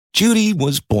Judy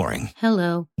was boring.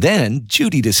 Hello. Then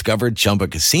Judy discovered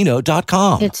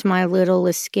ChumbaCasino.com. It's my little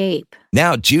escape.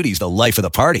 Now Judy's the life of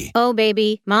the party. Oh,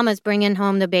 baby, mama's bringing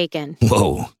home the bacon.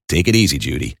 Whoa, take it easy,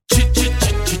 Judy.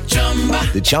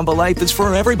 The Chumba life is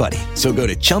for everybody. So go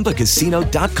to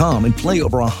ChumbaCasino.com and play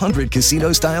over 100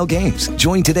 casino-style games.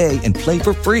 Join today and play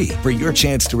for free for your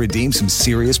chance to redeem some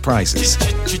serious prizes.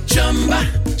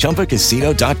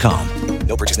 ChumbaCasino.com.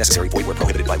 No purchase necessary. Void where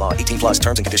prohibited by law. 18 plus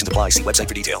terms and conditions apply. See website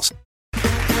for details.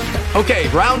 Okay,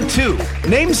 round two.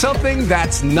 Name something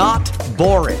that's not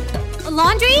boring. A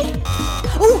laundry?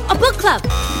 Ooh, a book club.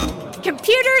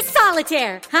 Computer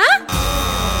solitaire, huh?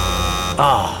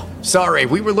 Ah, sorry,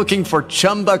 we were looking for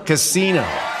Chumba Casino.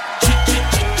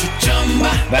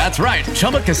 That's right,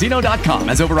 ChumbaCasino.com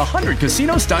has over 100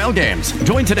 casino-style games.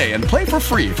 Join today and play for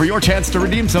free for your chance to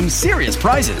redeem some serious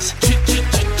prizes.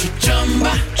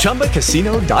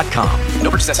 ChumbaCasino.com.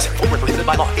 No purchase necessary. Void where prohibited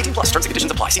by law. 18 plus terms and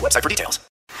conditions apply. See website for details.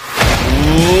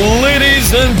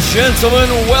 Ladies and gentlemen,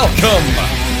 welcome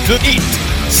to Eat,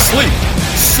 Sleep,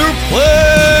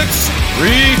 Suplex,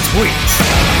 Retweet.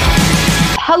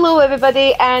 Hello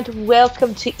everybody and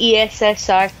welcome to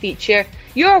ESSR Feature,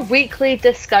 your weekly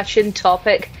discussion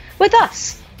topic with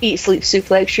us, Eat, Sleep,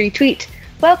 Suplex, Retweet.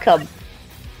 Welcome.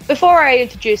 Before I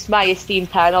introduce my esteemed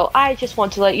panel, I just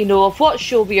want to let you know of what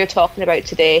show we are talking about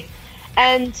today.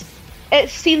 And it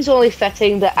seems only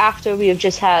fitting that after we have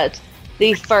just had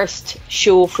the first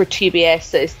show for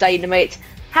TBS, that is Dynamite,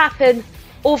 happen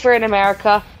over in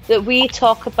America, that we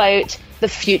talk about the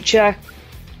future.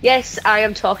 Yes, I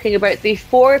am talking about the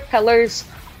 4 pillars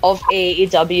of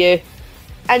AEW.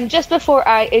 And just before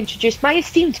I introduce my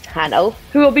esteemed panel,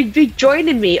 who will be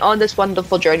joining me on this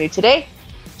wonderful journey today,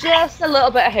 just a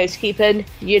little bit of housekeeping,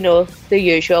 you know, the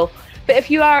usual. But if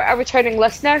you are a returning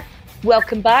listener,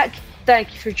 welcome back.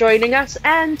 Thank you for joining us,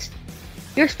 and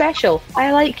you're special.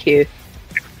 I like you.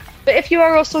 But if you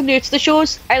are also new to the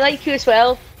shows, I like you as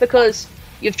well, because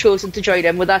you've chosen to join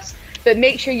in with us. But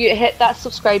make sure you hit that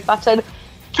subscribe button.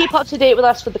 Keep up to date with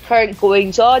us with the current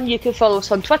goings on. You can follow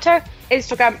us on Twitter,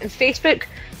 Instagram and Facebook.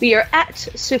 We are at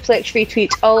Suplex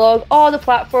Retweet along all the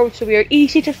platforms, so we are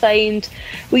easy to find.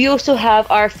 We also have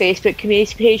our Facebook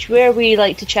community page where we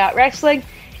like to chat wrestling.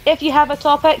 If you have a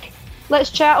topic,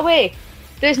 let's chat away.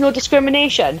 There's no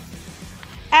discrimination.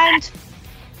 And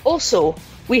also,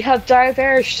 we have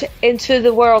diverged into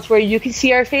the world where you can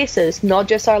see our faces, not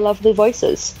just our lovely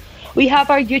voices. We have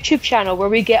our YouTube channel where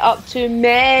we get up to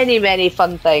many, many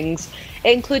fun things,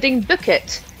 including Book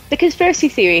It, The Conspiracy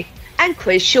Theory, and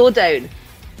Quiz Showdown.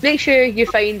 Make sure you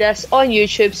find us on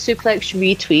YouTube, Suplex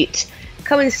Retweet.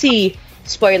 Come and see,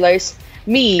 spoilers,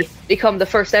 me become the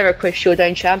first ever Quiz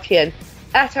Showdown champion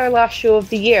at our last show of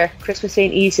the year, Christmas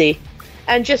Ain't Easy.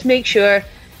 And just make sure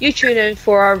you tune in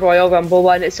for our Royal Rumble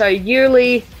one. It's our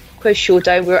yearly Quiz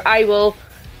Showdown where I will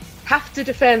have to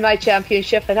defend my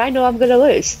championship and I know I'm going to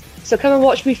lose. So come and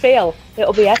watch me fail.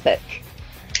 It'll be epic.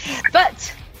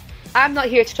 But I'm not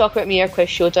here to talk about me or Quiz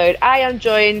Showdown. I am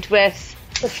joined with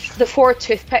the 4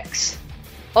 toothpicks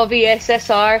of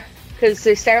ESSR, because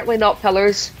they're certainly not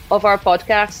pillars of our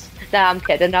podcast. Nah, I'm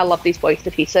kidding. I love these boys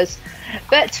to pieces.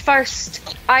 But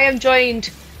first, I am joined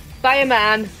by a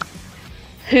man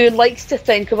who likes to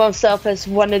think of himself as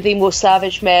one of the most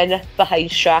savage men behind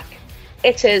Shaq.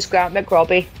 It is Grant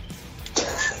McRobbie.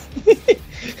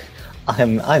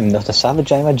 I'm not a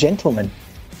savage, I'm a gentleman.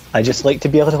 I just like to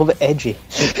be a little bit edgy.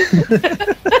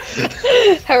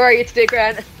 How are you today,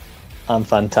 Grant? I'm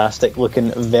fantastic.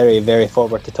 Looking very, very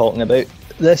forward to talking about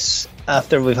this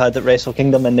after we've had at Wrestle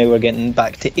Kingdom, and now we're getting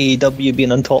back to AEW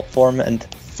being on top form and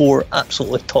 4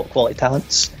 absolutely top quality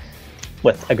talents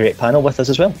with a great panel with us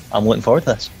as well. I'm looking forward to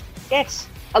this. Yes,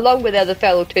 along with the other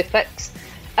fellow toothpicks.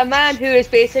 A man who is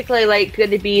basically like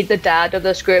going to be the dad of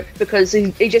this group, because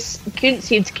he just couldn't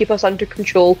seem to keep us under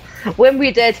control when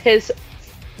we did his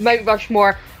Mount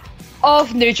Rushmore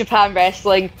of New Japan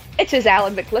Wrestling. It is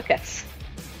Alan McLucas.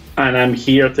 And I'm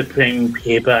here to bring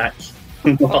payback.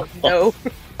 Oh no.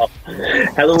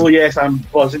 Hello, yes, I'm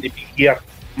buzzing to be here.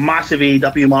 Massive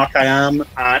AEW mark I am,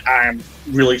 and I'm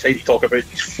really excited to talk about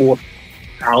these 4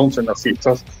 talents and their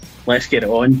futures. Let's get it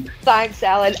on. Thanks,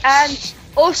 Alan. And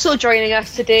also joining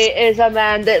us today is a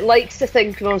man that likes to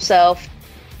think of himself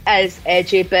as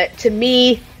edgy, but to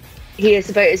me, he is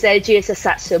about as edgy as a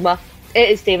Satsuma. It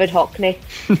is David Hockney.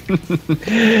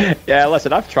 Yeah,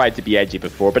 listen, I've tried to be edgy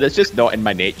before, but it's just not in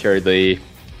my nature, the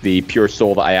pure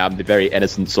soul that I am, the very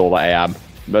innocent soul that I am.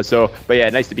 But yeah,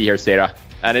 nice to be here, Sarah.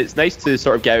 And it's nice to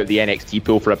sort of get out of the NXT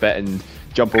pool for a bit and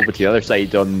jump over to the other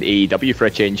side on AEW for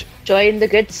a change. Join the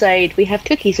good side. We have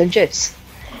cookies and juice.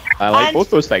 I like both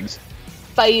those things.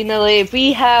 finally,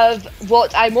 we have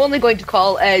what I'm only going to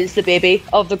call as the baby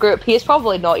of the group. He is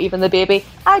probably not even the baby.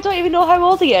 I don't even know how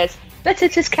old he is. But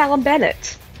it is Callum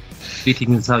Bennett.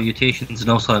 Greetings and salutations, and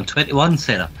also I'm 21,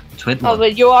 Sarah. I'm 21. Oh, well,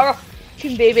 you are a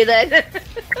fucking baby then.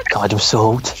 God, I'm so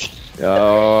old.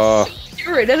 Oh,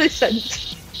 You're an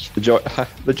innocent.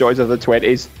 the joys of the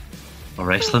 20s. A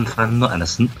wrestling fan, not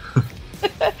innocent.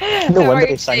 No wonder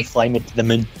they sang Fly Me to the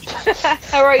Moon.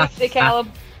 How are you today,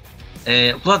 Callum?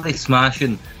 Bloody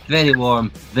smashing, very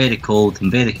warm, very cold,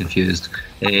 and very confused.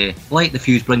 Light the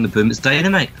fuse, bring the boom, it's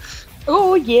Dynamite.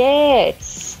 Oh,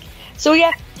 yes. So,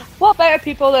 yeah, what better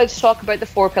people than to talk about the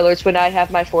 4 pillars when I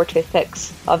have my 4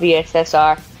 toothpicks of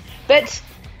ESSR? But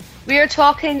we are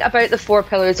talking about the 4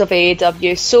 pillars of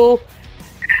AEW. So,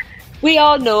 we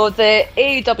all know that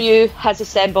AEW has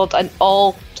assembled an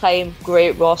all-time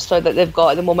great roster that they've got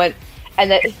at the moment, and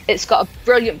that it's got a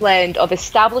brilliant blend of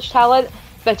established talent,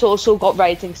 but also got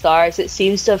rising stars. It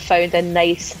seems to have found a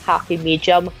nice, happy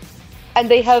medium. And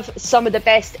they have some of the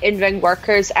best in-ring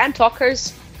workers and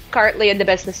talkers currently in the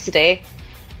business today.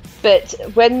 But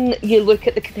when you look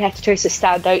at the competitors that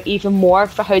stand out even more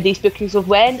for how these bookings have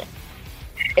went,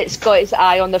 it's got its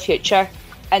eye on the future.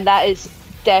 And that is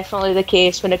definitely the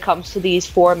case when it comes to these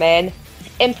 4 men.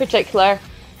 In particular,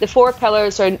 the 4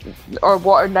 pillars are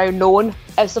what are now known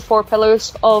as the 4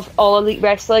 pillars of All Elite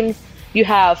Wrestling. You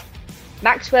have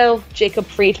Maxwell Jacob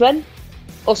Friedman,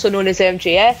 also known as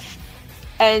MJF,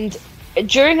 and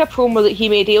during a promo that he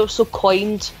made, he also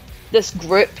coined this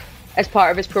group as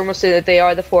part of his promo, so that they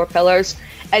are the 4 pillars.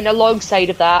 And alongside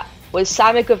of that was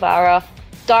Sammy Guevara,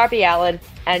 Darby Allin,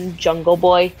 and Jungle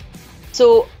Boy.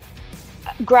 So,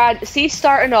 Grant, see,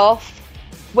 starting off,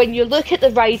 when you look at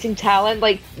the rising talent,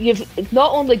 like, you've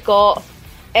not only got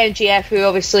MJF, who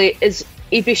obviously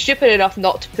he'd be stupid enough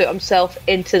not to put himself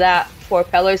into that 4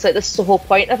 pillars. Like, this is the whole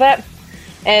point of it.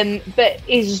 But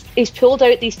he's pulled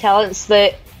out these talents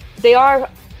that they are,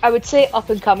 I would say, up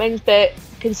and coming, but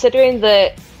considering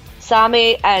that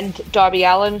Sammy and Darby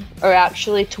Allin are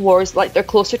actually towards, like, they're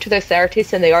closer to their 30s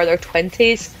than they are their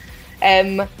 20s,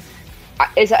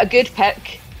 is it a good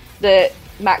pick that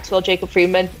Maxwell Jacob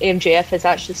Friedman, MJF, has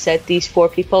actually said these 4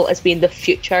 people as being the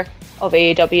future of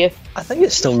AEW? I think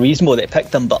it's still reasonable they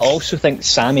picked them, but I also think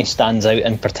Sammy stands out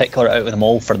in particular out of them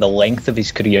all for the length of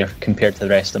his career compared to the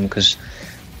rest of them, because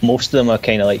most of them are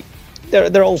kind of like,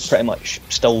 they're all pretty much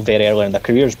still very early in their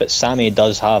careers, but Sammy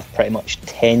does have pretty much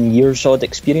 10 years odd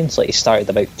experience. Like, he started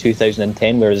about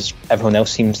 2010, whereas everyone else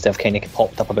seems to have kind of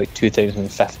popped up about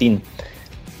 2015.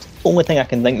 Only thing I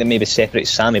can think that maybe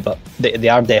separates Sammy, but they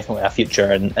are definitely a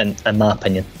future in my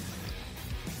opinion.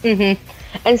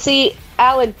 And see,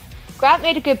 Alan, Grant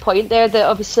made a good point there that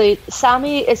obviously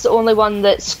Sammy is the only one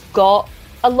that's got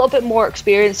a little bit more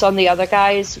experience on the other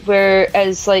guys,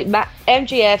 whereas like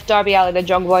MJF, Darby Allin and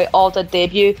Jungle Boy all did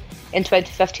debut in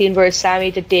 2015, whereas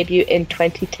Sammy did debut in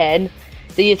 2010.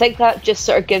 Do you think that just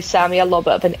sort of gives Sammy a little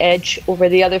bit of an edge over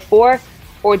the other 4?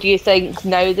 Or do you think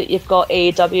now that you've got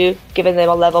AEW, giving them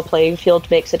a level playing field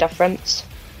makes a difference?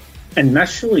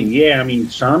 Initially, yeah. I mean,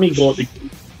 Sammy got to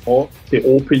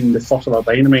open the first of a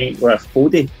Dynamite with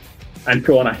Cody and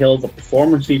put on a hell of a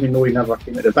performance, even though he never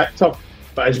came out the victor.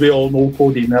 But as we all know,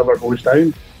 Cody never goes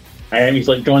down. He's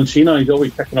like John Cena, he's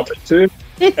always picking up at 2.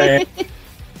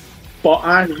 But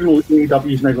as you know,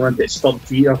 AEW is now going into its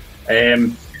 3rd year.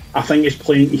 I think it's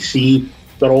plain to see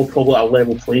they're all probably at a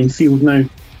level playing field now.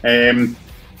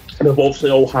 They've obviously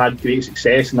all had great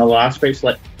success in other aspects,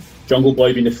 like Jungle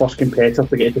Boy being the first competitor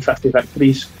to get to 50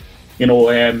 victories. You know,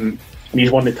 and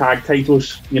he's won the tag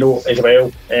titles, you know, as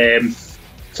well.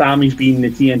 Sammy's been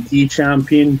the TNT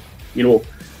champion. You know,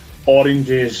 Orange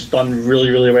has done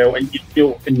really, really well. And, you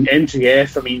know, in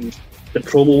MJF, I mean, the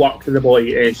promo work for the boy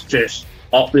is just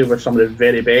up there with some of the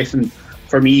very best. And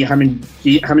for me, him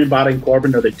and Baron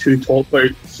Corbin are the 2 top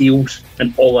out heels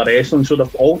in all the wrestling. So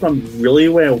they've all done really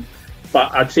well.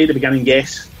 But I'd say at the beginning,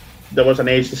 yes, there was an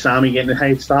edge to Sammy getting the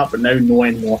head start, but now no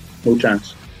anymore. No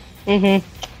chance.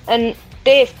 And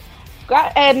Dave,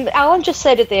 Alan just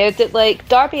said it there, that like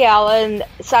Darby Allin,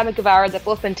 Sammy Guevara, they've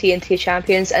both been TNT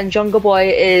champions, and Jungle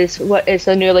Boy is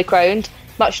a newly crowned,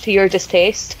 much to your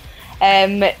distaste,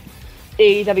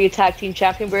 AEW Tag Team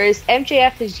Champion, whereas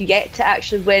MJF has yet to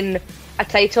actually win a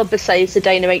title besides the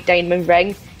Dynamite Diamond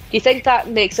ring. Do you think that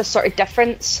makes a sort of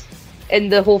difference in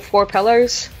the whole 4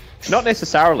 pillars? Not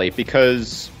necessarily,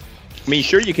 because, I mean,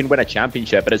 sure, you can win a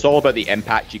championship, but it's all about the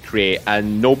impact you create,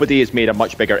 and nobody has made a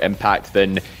much bigger impact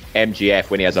than MJF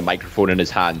when he has a microphone in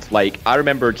his hand. Like, I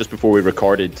remember just before we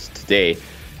recorded today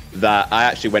that I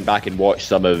actually went back and watched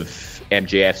some of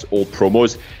MJF's old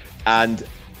promos, and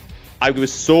I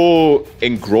was so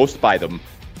engrossed by them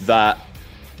that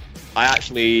I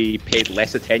actually paid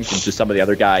less attention to some of the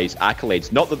other guys'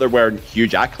 accolades. Not that there weren't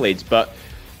huge accolades, but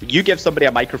you give somebody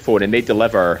a microphone and they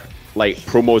deliver like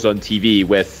promos on TV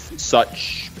with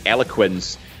such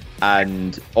eloquence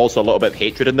and also a little bit of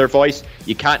hatred in their voice.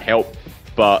 You can't help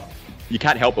but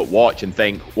watch and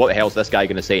think, what the hell is this guy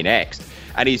going to say next?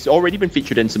 And he's already been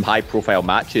featured in some high-profile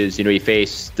matches. You know, he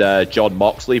faced John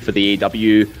Moxley for the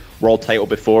AEW World Title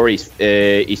before. He's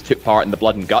took part in the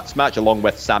Blood and Guts match along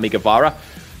with Sammy Guevara.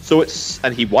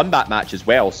 And he won that match as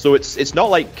well. So it's not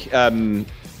like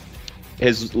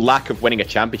his lack of winning a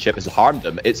championship has harmed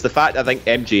him. It's the fact I think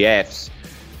MJF's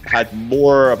had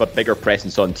more of a bigger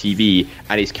presence on TV,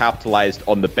 and he's capitalized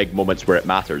on the big moments where it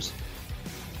matters.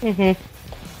 And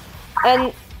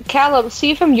Callum,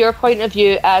 see from your point of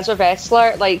view as a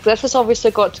wrestler, like this has obviously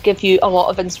got to give you a lot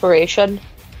of inspiration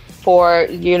for,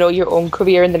 you know, your own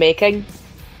career in the making.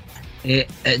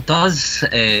 It does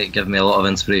give me a lot of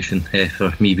inspiration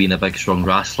for me being a big, strong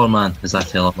wrestler, man, as I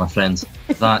tell all my friends.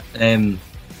 That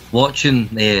watching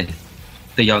the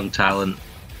young talent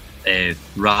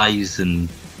rise and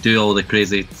do all the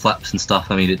crazy flips and stuff,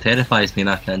 I mean, it terrifies me and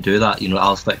I can't do that. You know,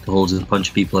 I'll stick to holds and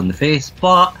punch people in the face.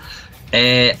 But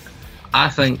I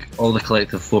think all the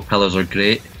collective four pillars are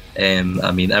great.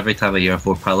 I mean, every time I hear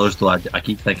four pillars, though, I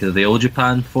keep thinking of the All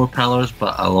Japan four pillars,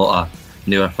 but a lot of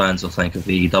newer fans will think of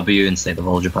the AEW instead of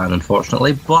All Japan,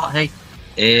 unfortunately. But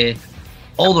hey,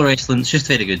 all the wrestling's just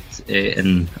very good,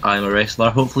 and I'm a wrestler,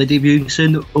 hopefully debuting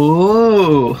soon.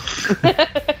 Oh!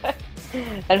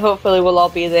 And hopefully we'll all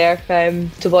be there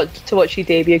to watch you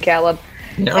debut, Callum.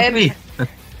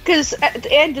 Because at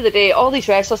the end of the day, all these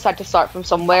wrestlers had to start from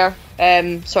somewhere,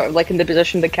 sort of like in the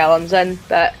position that Callum's in.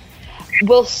 But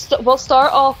we'll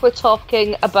start off with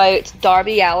talking about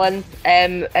Darby Allin,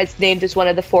 as named as one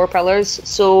of the four pillars.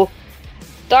 So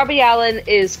Darby Allin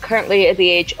is currently at the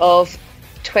age of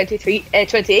 28.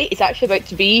 He's actually about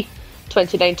to be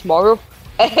 29 tomorrow.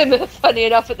 Funny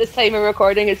enough, at this time of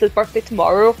recording, it's his birthday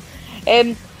tomorrow.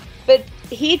 But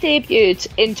he debuted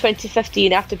in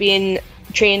 2015 after being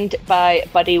trained by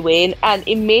Buddy Wayne, and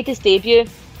he made his debut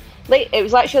it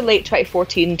was actually late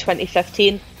 2014,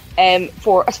 2015,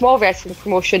 for a small wrestling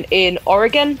promotion in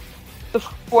Oregon,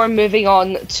 before moving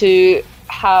on to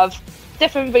have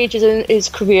different ranges in his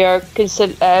career,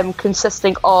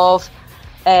 consisting of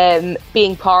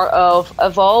being part of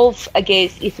Evolve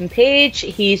against Ethan Page.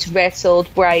 He's wrestled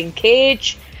Brian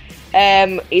Cage.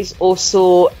 He's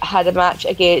also had a match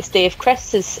against Dave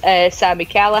Christ's Sami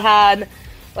Callihan,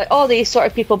 like all these sort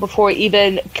of people before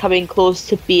even coming close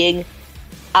to being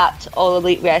at All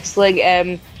Elite Wrestling.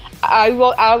 I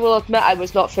will admit I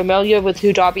was not familiar with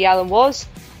who Darby Allin was.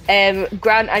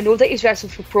 Grant, I know that he's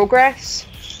wrestled for Progress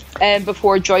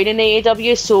before joining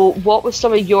AEW, so what was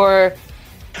some of your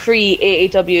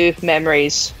pre-AEW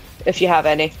memories, if you have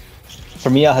any? For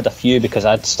me, I had a few because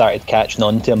I'd started catching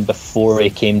on to him before he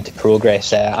came to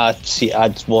Progress.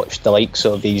 I'd watched the likes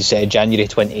of his January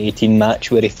 2018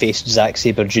 match where he faced Zack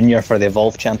Sabre Jr. for the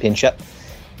Evolve Championship,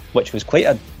 which was quite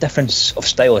a difference of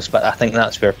styles, but I think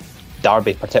that's where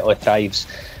Darby particularly thrives.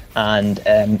 And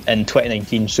in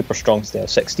 2019 Super Strong Style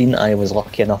 16, I was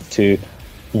lucky enough to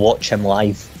watch him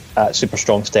live at Super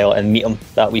Strong Style and meet him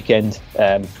that weekend.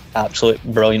 Absolute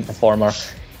brilliant performer.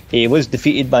 He was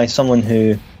defeated by someone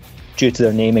who, due to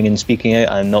their naming and speaking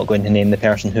out, I'm not going to name the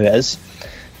person who it is.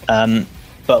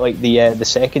 But like the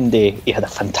second day, he had a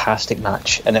fantastic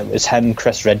match, and it was him,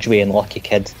 Chris Ridgway, and Lucky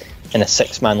Kid in a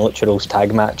 6-man Lucha Rose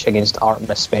tag match against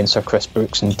Artemis Spencer, Chris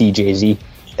Brooks, and DJZ.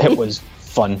 It was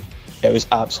fun. It was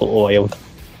absolutely wild.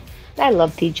 I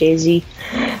love DJZ,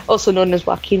 also known as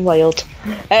Joaquin Wild.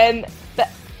 But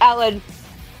Alan,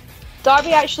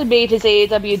 Darby actually made his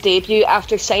AEW debut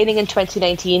after signing in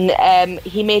 2019.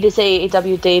 He made his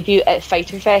AEW debut at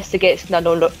Fyter Fest against none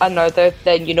other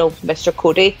than, Mr.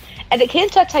 Cody. And it came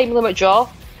to a time limit draw.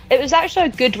 It was actually a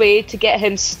good way to get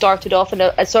him started off in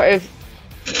a sort of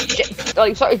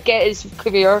get his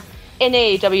career in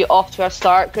AEW off to a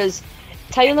start, because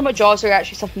time limit draws are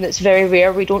actually something that's very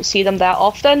rare. We don't see them that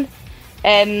often.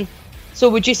 So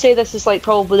would you say this is like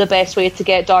probably the best way to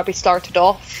get Darby started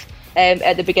off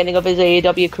at the beginning of his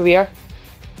AEW career?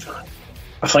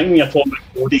 I think when you're talking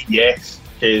about Cody, yes,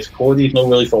 because Cody's not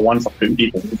really for putting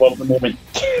people over at the moment.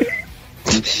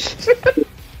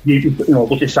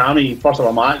 Look at Sammy, first of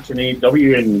a match in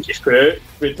AEW and just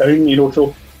put down,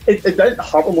 so it didn't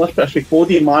hurt him much, but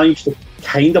Cody managed to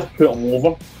kind of put him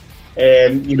over,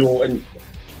 and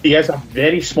he is a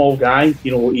very small guy,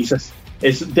 he's just,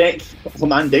 his deck, for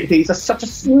man deck, he's such a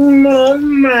small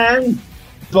man,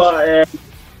 but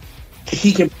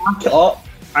he can back it up,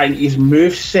 and his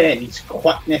moveset and his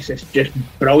quickness is just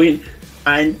brilliant.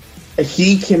 And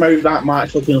he came out that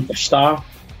match looking like a star,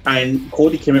 and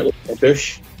Cody came out looking like a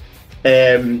douche.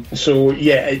 So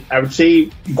yeah, I would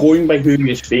say going by who he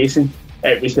was facing,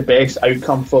 it was the best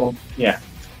outcome for him. Yeah.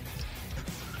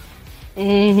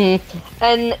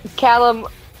 And Callum,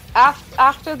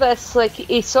 after this, like,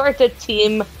 he sort of did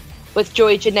team with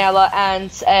Joey Janela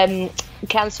and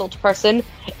cancelled person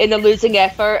in a losing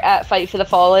effort at Fight for the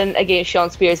Fallen against Sean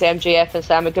Spears, MJF, and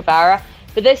Sammy Guevara.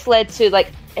 But this led to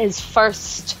like his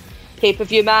first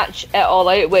pay-per-view match at All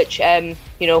Out, which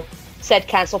said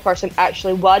cancelled person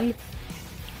actually won.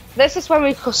 This is when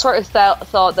we sort of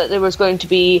thought that there was going to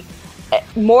be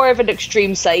more of an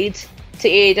extreme side to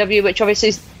AEW, which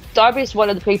obviously Darby is one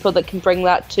of the people that can bring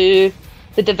that to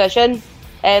the division.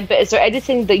 But is there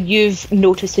anything that you've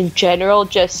noticed in general,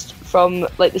 just from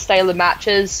like the style of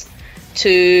matches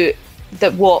to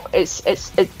that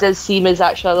it does seem is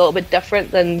actually a little bit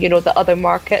different than the other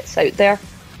markets out there?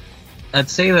 I'd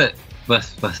say that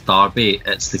with Darby,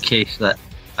 it's the case that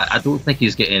I don't think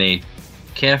he's got any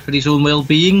care for his own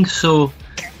well-being, so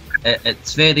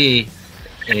it's very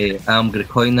I'm going to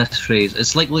coin this phrase,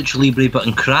 it's like Lucha Libre but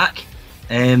in crack.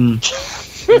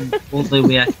 The only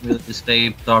way I can really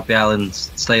describe Darby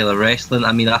Allin's style of wrestling,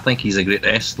 I mean, I think he's a great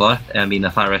wrestler. I mean,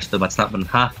 if I wrestled him, I'd snap him in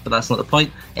half, but that's not the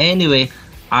point. Anyway,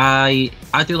 I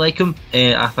do like him.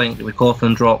 I think the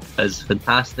coffin drop is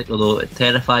fantastic, although it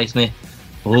terrifies me.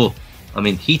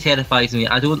 He terrifies me.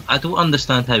 I don't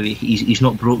understand how he's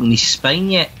not broken his spine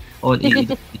yet on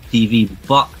TV,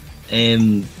 but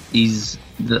he's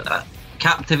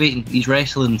captivating. His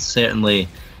wrestling certainly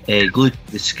glued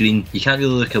to the screen. You can't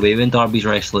really look away when Darby's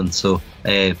wrestling. So,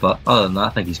 but other than that, I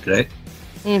think he's great.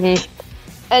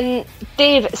 And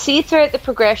Dave, see throughout the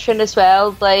progression as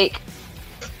well, like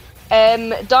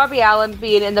Darby Allin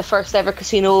being in the first ever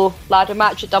casino ladder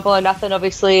match at Double or Nothing,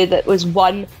 obviously that was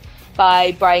won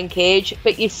by Brian Cage,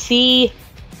 but you see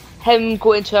him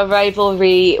go into a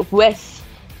rivalry with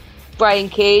Brian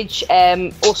Cage,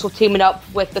 also teaming up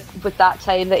with that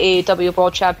time the AEW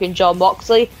World Champion Jon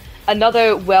Moxley,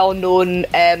 another well-known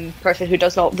person who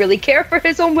does not really care for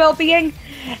his own well-being.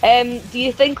 Do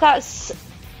you think that's,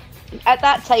 at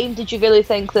that time, did you really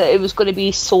think that it was going to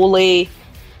be solely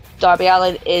Darby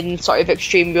Allin in sort of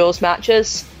Extreme Rules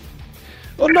matches?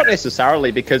 Well, not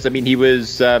necessarily, because I mean he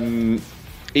was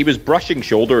brushing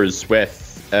shoulders with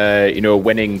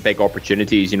winning big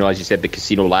opportunities. As you said, the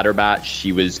casino ladder match.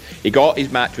 He got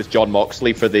his match with Jon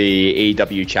Moxley for the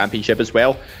AEW Championship as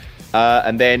well.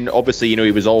 And then obviously,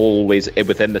 he was always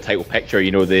within the title picture.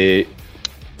 The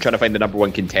trying to find the number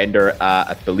one contender.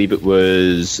 I believe it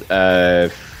was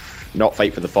not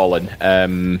Fight for the Fallen.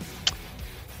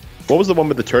 What was the one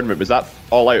with the tournament? Was that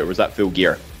All Out or was that Full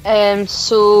Gear?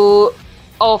 For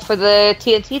the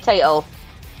TNT title.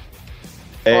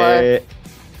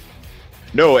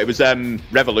 No, it was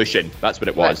Revolution. That's what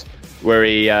it was. Right.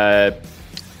 Where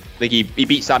he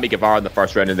beat Sammy Guevara in the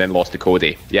first round and then lost to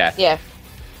Cody. Yeah.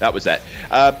 That was it.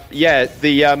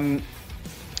 The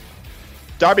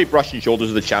Darby brushing shoulders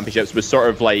of the championships was sort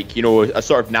of like, a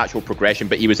sort of natural progression,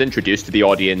 but he was introduced to the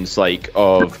audience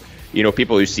of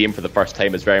people who see him for the first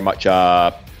time as very much sort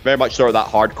of that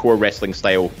hardcore wrestling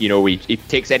style. He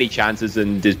takes any chances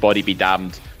and his body be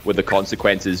damned with the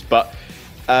consequences. But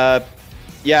I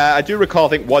do recall, I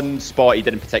think one spot he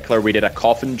did in particular, we did a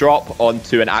coffin drop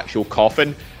onto an actual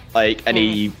coffin, and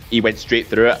he went straight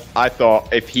through it. I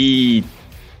thought if he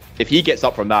gets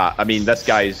up from that, I mean, this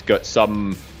guy's got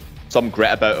some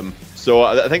grit about him. So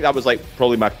I think that was like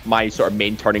probably my sort of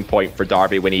main turning point for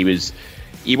Darby, when he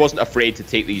wasn't afraid to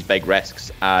take these big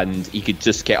risks and he could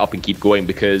just get up and keep going.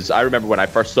 Because I remember when I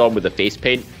first saw him with the face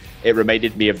paint, it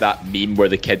reminded me of that meme where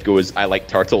the kid goes, "I like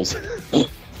turtles."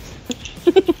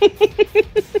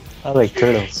 I like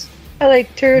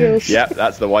turtles. Yeah,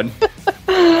 that's the one.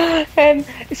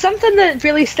 Something that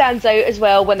really stands out as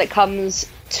well when it comes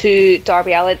to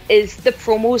Darby Allin is the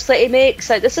promos that he makes.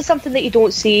 Like, this is something that you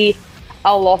don't see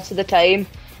a lot of the time.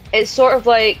 It's sort of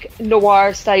like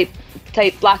noir type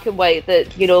black and white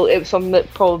that, it was something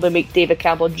that probably make David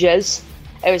Campbell jizz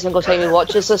every single time he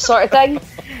watches this sort of thing.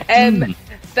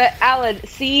 But Alan,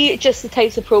 see just the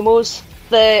types of promos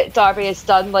that Darby has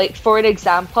done. Like, for an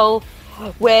example,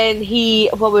 when the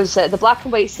black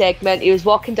and white segment, he was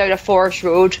walking down a forest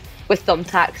road with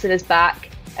thumbtacks in his back,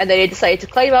 and then he decided to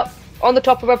climb up on the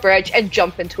top of a bridge and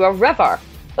jump into a river.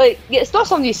 Like, it's not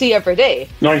something you see every day.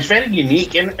 No, he's very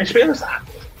unique, and especially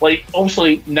like,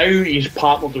 obviously now he's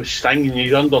partnered with Sting and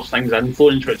he's under Sting's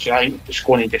influence, which I think is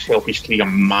going to just help his career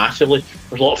massively.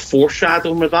 There's a lot of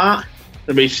foreshadowing with that.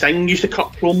 The way Sting used to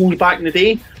cut promos back in the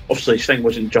day. Obviously Sting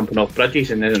wasn't jumping off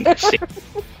bridges and then but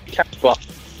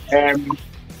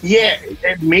yeah,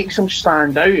 it makes him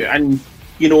stand out. And,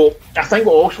 you know, I think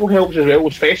what also helps as well,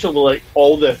 especially like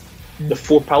all the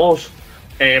four pillars,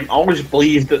 I always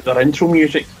believe that their intro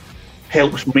music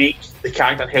helps make the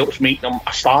character, helps make them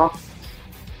a star.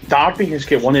 Darby has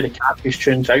got one of the catchiest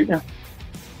tunes out there.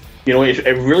 You know, it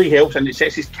really helps, and it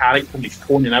sets his character and his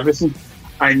tone and everything.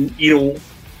 And, you know,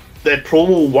 the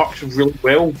promo works really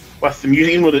well with the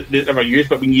music, even though they never used,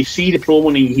 but when you see the promo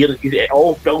and you hear it, it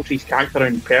all builds his character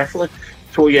around perfectly.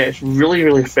 So yeah, it's really,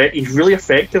 really he's really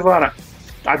effective at it.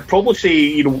 I'd probably say,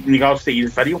 you know, in regards to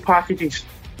his video packages,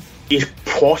 he's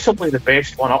possibly the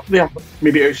best one up there,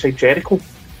 maybe outside Jericho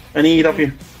in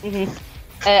AEW. Mm-hmm.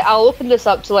 I'll open this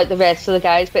up to like the rest of the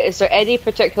guys, but is there any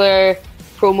particular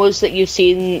promos that you've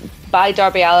seen by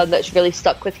Darby Allin that's really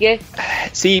stuck with you?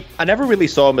 See, I never really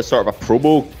saw him as sort of a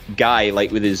promo guy,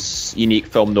 like with his unique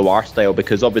film noir style,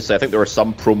 because obviously I think there were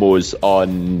some promo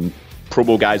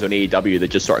guys on AEW that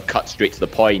just sort of cut straight to the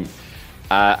point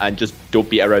and just don't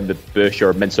beat around the bush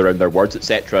or mince around their words,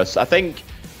 etc. So I think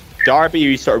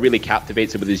Darby sort of really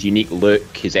captivates him with his unique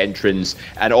look, his entrance,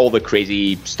 and all the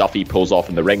crazy stuff he pulls off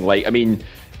in the ring. Like, I mean,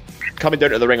 coming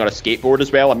down to the ring on a skateboard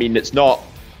as well, I mean, it's not...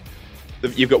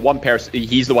 You've got one person,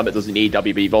 he's the one that does in AEW,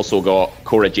 but you've also got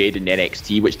Cora Jade in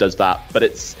NXT, which does that. But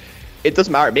it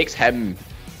doesn't matter. It makes him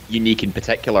unique in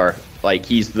particular. Like,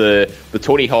 he's the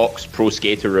Tony Hawk's pro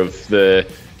skater of the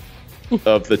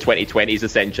 2020s,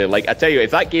 essentially. Like, I tell you,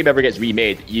 if that game ever gets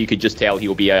remade, you could just tell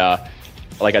he'll be a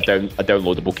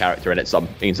downloadable character in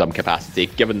some capacity,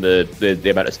 given the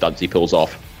amount of stunts he pulls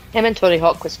off. Him and Tony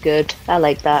Hawk was good. I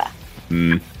like that.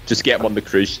 Just get him on the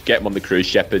cruise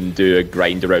ship and do a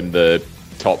grind around the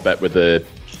top bit where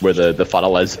the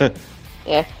funnel is.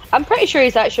 Yeah, I'm pretty sure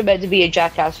he's actually meant to be in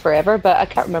Jackass Forever, but I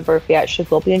can't remember if he actually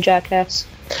will be in Jackass.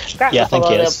 Grant, yeah, I think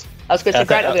he is. I was going to say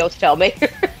Grant will be able to tell me.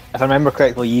 If I remember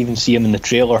correctly, you even see him in the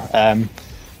trailer.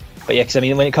 But yeah, because I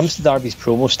mean, when it comes to Darby's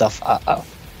promo stuff,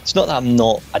 it's not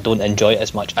that I don't enjoy it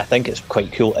as much. I think it's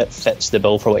quite cool. It fits the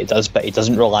bill for what he does, but he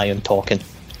doesn't rely on talking.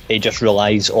 He just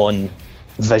relies on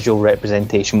visual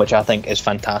representation, which I think is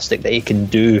fantastic, that he can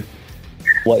do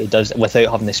what he does without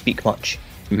having to speak much.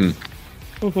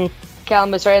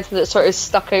 Callum, is there anything that sort of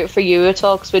stuck out for you at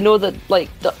all? Because we know that, like,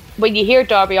 when you hear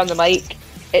Darby on the mic,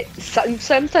 it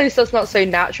sometimes does not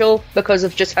sound natural because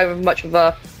of just how much of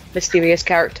a mysterious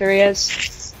character he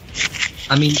is.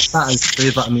 I mean, that is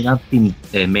true, but I mean, I've been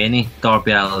many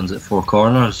Darby Allins at Four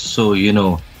Corners, so, you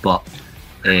know, but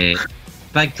Big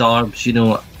Darbs, you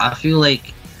know, I feel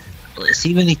like,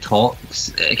 see, when he talks,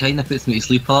 it kind of puts me to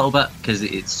sleep a little bit, because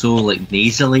it's so, like,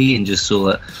 nasally and just so,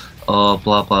 like, oh,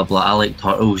 blah, blah, blah, I like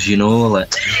turtles, you know,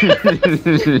 like...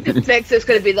 Next it's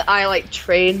going to be the I like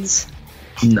trains.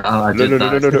 No, I did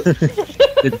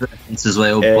that. Good reference as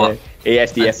well, but...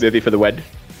 ASDF movie for the win.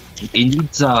 He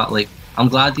needs that, like, I'm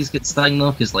glad he's got Sting,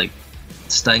 though, because, like,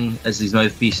 Sting as his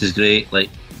mouthpiece is great, like,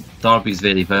 Darby's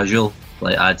very visual,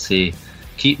 like, I'd say,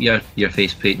 keep your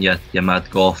face paint, your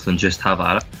mad goth, and just have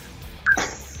at it.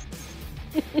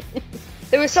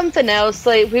 There was something else,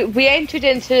 like we entered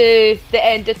into the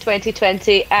end of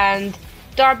 2020 and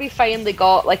Darby finally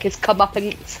got like his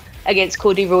comeuppance against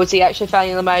Cody Rhodes. He actually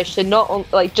finally managed to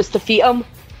not like just defeat him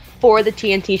for the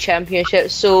TNT Championship.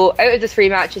 So out of the 3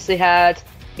 matches they had,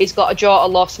 he's got a draw, a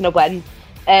loss and a win.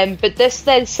 But this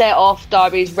then set off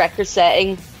Darby's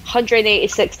record-setting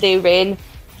 186-day reign.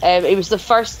 It was the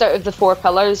first out of the 4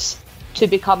 pillars to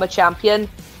become a champion.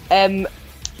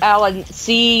 Alan,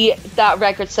 see that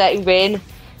record-setting reign,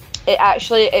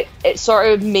 it sort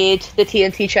of made the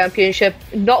TNT Championship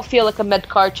not feel like a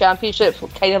mid-card championship,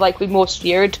 kind of like we most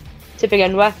feared to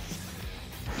begin with.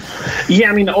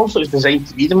 Yeah, I mean, also it's designed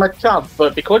to be the mid-card,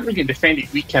 but because we can defend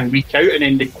it week in, week out, and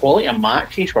then the quality of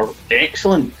matches were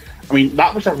excellent. I mean,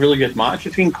 that was a really good match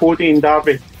between Cody and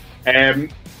Darby.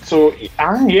 So,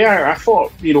 I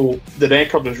thought, you know, the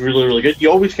record was really, really good.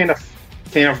 You always kind of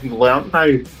learn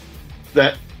now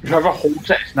that whoever holds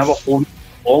it is never holding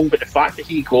it long, but the fact that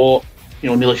he got, you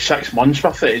know, nearly 6 months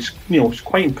with it is, you know, it's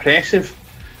quite impressive.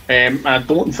 And I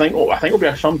think it'll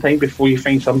be some time before you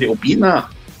find somebody who'll beat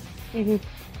that. Mm-hmm.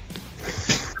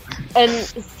 And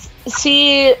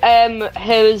see,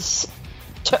 his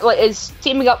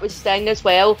teaming up with Sting as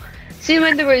well. See,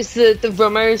 when there was the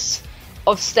rumours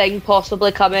of Sting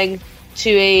possibly coming to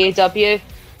AEW,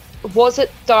 was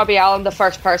it Darby Allin the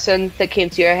first person that came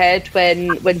to your head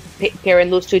when pairing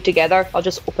those two together? I'll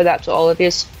just open that to all of you.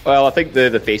 Well, I think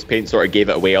the face paint sort of gave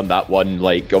it away on that one.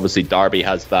 Like, obviously Darby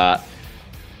has that,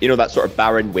 you know, that sort of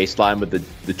barren wasteland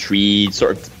with the tree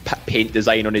sort of paint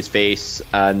design on his face,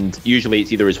 and usually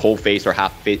it's either his whole face or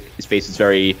half face. His face is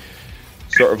very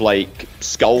sort of like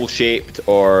skull shaped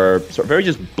or sort of very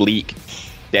just bleak.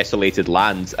 desolated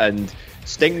lands. And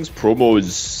Sting's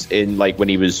promos in like when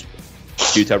he was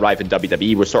due to arrive in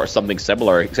WWE were sort of something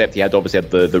similar, except he had obviously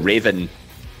had the Raven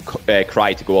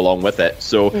cry to go along with it.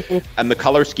 So, and the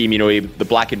color scheme, the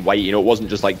black and white, it wasn't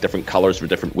just like different colors for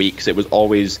different weeks. It was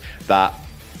always that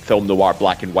film noir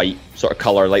black and white sort of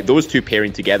color. Like those two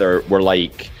pairing together were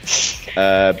like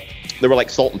they were like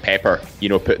salt and pepper,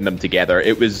 putting them together.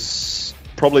 It was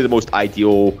probably the most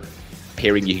ideal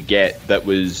pairing you could get that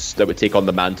would take on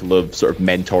the mantle of sort of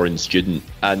mentor and student.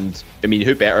 And I mean,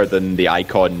 who better than the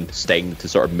icon Sting to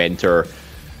sort of mentor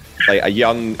like a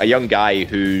young guy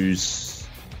who's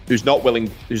not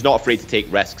afraid to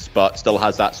take risks, but still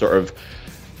has that sort of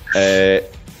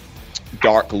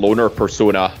dark loner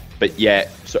persona, but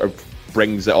yet sort of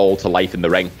brings it all to life in the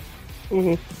ring.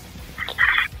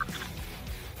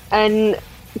 And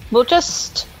we'll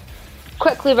just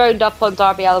quickly round up on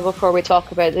Darby Allin before we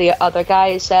talk about the other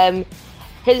guys.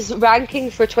 His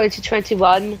ranking for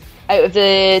 2021 out of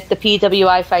the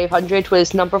PWI 500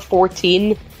 was number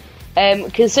 14.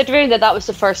 Considering that was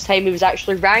the first time he was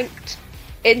actually ranked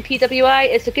in PWI,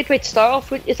 it's a good way to start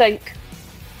off, wouldn't you think?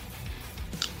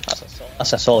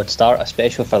 That's a solid start,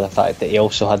 especially for the fact that he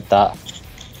also had that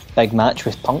big match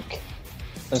with Punk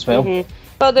as well.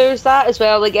 Well, there's that as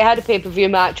well. Like, he had a pay-per-view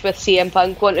match with CM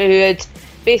Punk, who had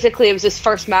basically, it was his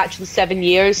first match in 7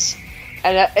 years,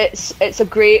 and it's a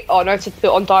great honour to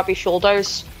put on Darby's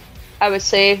shoulders, I would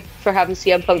say, for having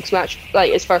CM Punk's match,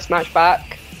 like his first match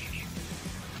back.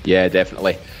 Yeah,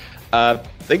 definitely. I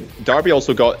think Darby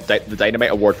also got the Dynamite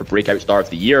Award for Breakout Star of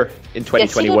the Year in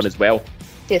 2021 as well.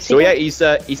 Yes, so yeah, he's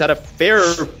had a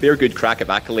fair good crack at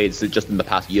accolades just in the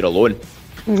past year alone.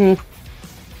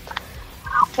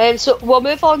 So we'll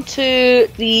move on to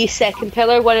the second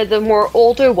pillar, one of the more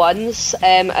older ones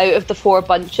out of the four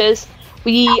bunches.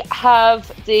 We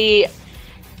have the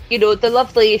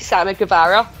lovely Sammy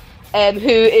Guevara, who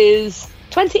is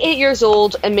 28 years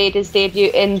old and made his debut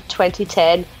in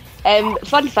 2010.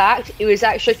 Fun fact, he was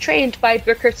actually trained by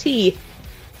Booker T.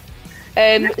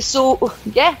 So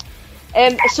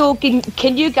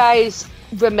can you guys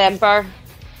remember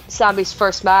Sammy's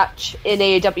first match in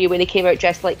AEW when he came out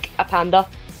dressed like a panda?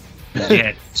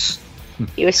 Yes.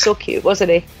 He was so cute,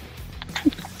 wasn't he?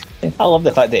 I love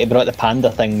the fact that he brought the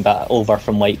panda thing back over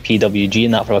from like PWG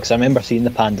and that for, because I remember seeing the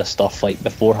panda stuff like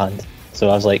beforehand, so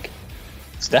I was like,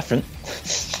 it's different.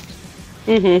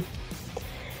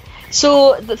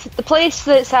 So the place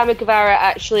that Sammy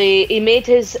Guevara he made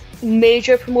his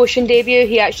major promotion debut,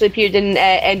 he actually appeared in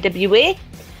NWA,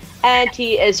 and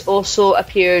he has also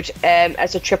appeared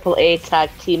as a AAA tag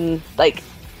team, like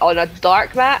on a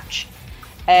dark match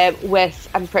with,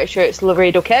 I'm pretty sure it's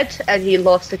Laredo Kid, and he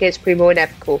lost against Primo and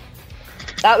Epico.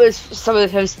 That was some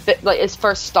of his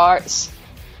first starts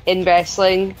in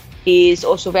wrestling. He's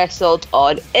also wrestled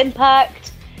on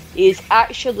Impact. He's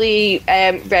actually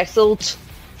wrestled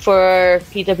for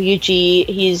PWG.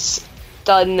 He's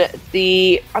done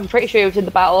I'm pretty sure he was in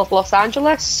the Battle of Los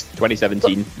Angeles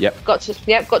 2017. Got to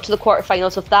the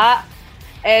quarterfinals of that.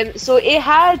 So he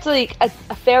had like a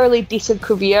fairly decent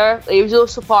career. He was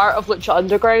also part of Lucha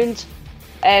Underground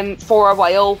for a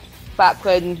while, back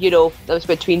when that was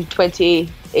between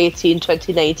 2018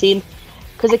 2019.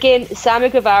 Because again, Sammy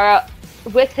Guevara,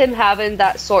 with him having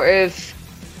that sort of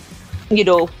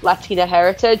Latina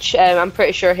heritage, I'm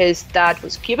pretty sure his dad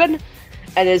was Cuban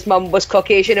and his mum was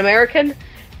Caucasian American,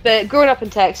 but growing up in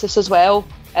Texas as well,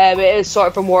 it is sort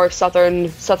of a more southern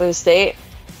state.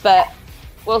 But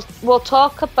we'll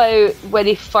talk about when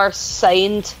he first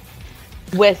signed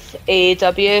with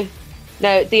AEW.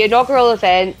 Now, the inaugural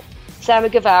event, Sammy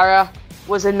Guevara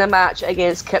was in the match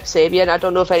against Kip Sabian. I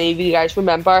don't know if any of you guys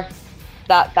remember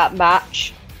that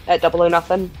match at Double or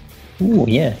Nothing. Oh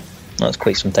yeah, that's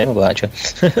quite some time ago actually.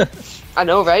 I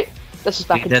know, right? This was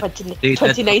back in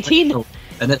 2019.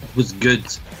 And it was good.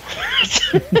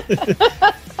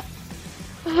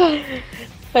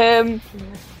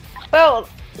 Well,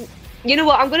 you know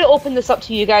what? I'm going to open this up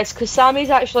to you guys, because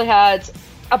Sammy's actually had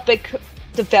a big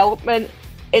development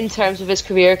in terms of his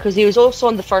career, because he was also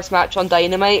on the first match on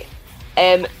Dynamite.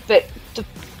 But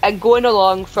going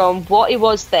along from what he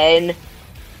was then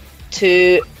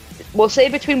to, we'll say,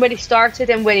 between when he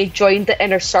started and when he joined the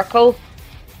Inner Circle.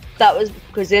 That was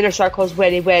because the Inner Circle is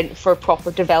when he went for proper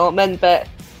development. But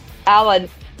Alan,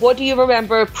 what do you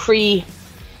remember pre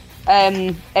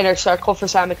Inner Circle for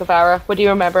Sammy Guevara? What do you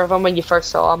remember of him when you first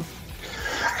saw him?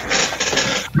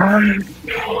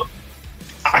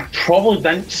 I probably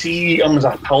didn't see him as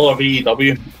a pillar of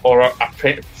AEW or a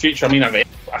future main event.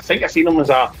 I think I seen him as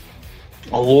a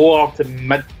lower to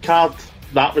mid card.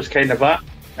 That was kind of it.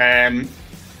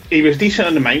 He was decent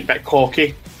on the mic, bit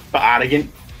cocky, but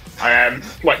arrogant.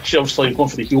 which obviously going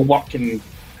for the heel work, and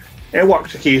it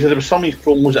works occasionally. There were some of his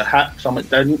promos that hit, some it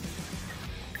didn't.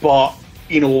 But,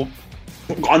 with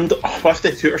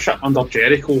the tutorship under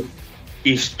Jericho,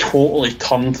 he's totally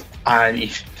turned, and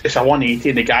it's a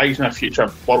 180. The guy's now a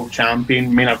future world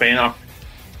champion, main eventer.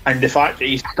 And the fact that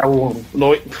he's still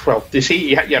they say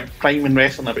you hit your prime in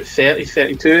wrestling about 30,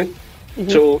 32.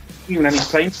 So even in his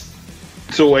prime.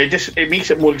 So it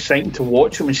makes it more exciting to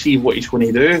watch him and see what he's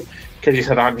going to do, because he's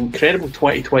had an incredible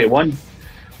 2021.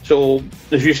 So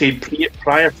as you said,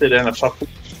 prior to the Inner Circle,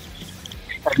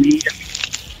 for me,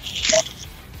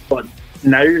 but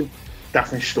now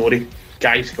different story.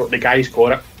 The guy's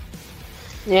got it.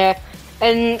 Yeah,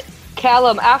 and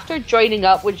Callum, after joining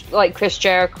up with like Chris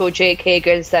Jericho, Jake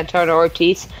Hager, and Santana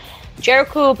Ortiz,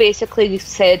 Jericho basically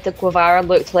said that Guevara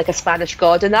looked like a Spanish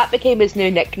god, and that became his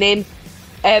new nickname.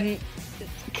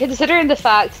 Considering the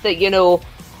fact that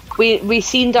we've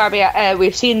seen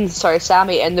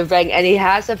Sammy in the ring, and he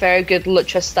has a very good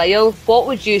lucha style, what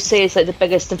would you say is like the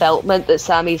biggest development that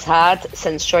Sammy's had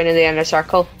since joining the Inner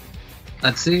Circle?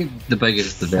 I'd say the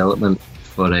biggest development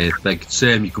for a big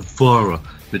Sammy Guevara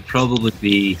would probably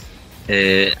be,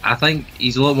 I think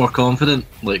he's a lot more confident,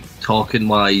 like talking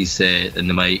wise in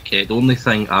the mic. The only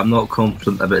thing I'm not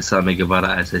confident about Sammy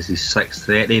Guevara is his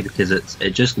 630, because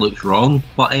it just looks wrong.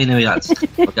 But anyway, I'll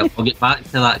get back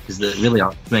to that, because it really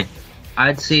hurts me.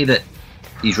 I'd say that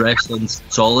his wrestling's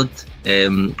solid.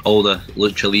 All the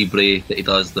lucha libre that he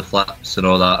does, the flips and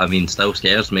all that, I mean, still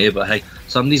scares me, but hey,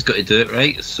 somebody's got to do it,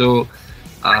 right? So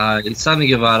Sammy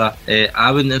Guevara,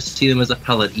 I wouldn't have seen him as a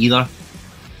pillar either.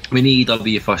 When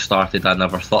AEW first started, I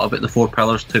never thought about the 4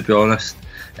 pillars, to be honest.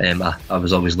 I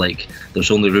was always like,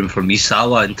 there's only room for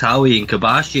Misawa and Taui and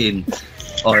Kabashi, and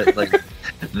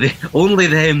only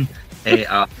them.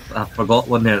 I forgot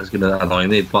one there that's going to annoy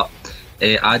me, but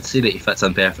I'd say that he fits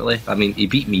in perfectly. I mean, he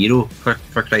beat Miro,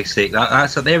 for Christ's sake.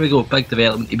 That's it. There we go, big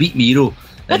development. He beat Miro,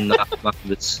 and that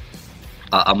was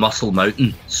a muscle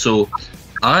mountain. So,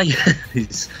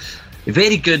 he's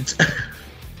very good.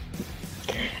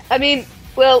 I mean,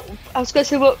 well, I was going to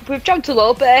say, we've jumped a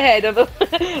little bit ahead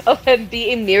of him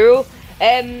beating Miro.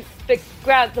 But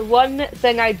Grant, the one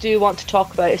thing I do want to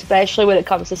talk about, especially when it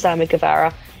comes to Sammy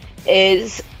Guevara,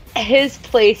 is his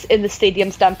place in the Stadium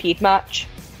Stampede match.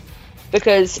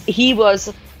 Because he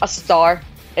was a star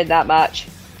in that match.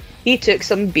 He took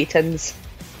some beatings.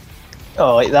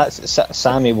 Oh,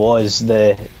 Sammy was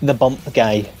the bump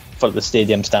guy for the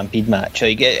Stadium Stampede match.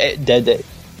 Like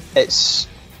it's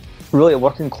really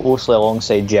working closely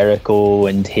alongside Jericho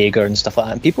and Hager and stuff like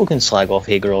that. And people can slag off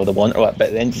Hager all they want, but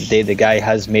at the end of the day, the guy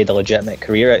has made a legitimate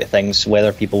career out of things.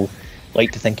 Whether people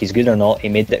like to think he's good or not, he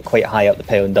made it quite high up the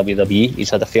pile in WWE. He's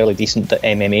had a fairly decent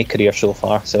MMA career so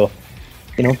far. So,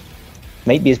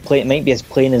 might be as plain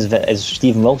as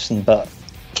Stephen Wilson, but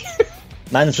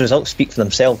man's results speak for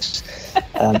themselves.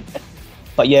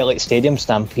 But yeah, like Stadium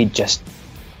Stampede,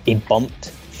 he bumped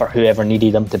for whoever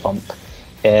needed him to bump.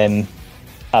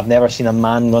 I've never seen a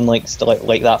man run like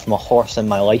that from a horse in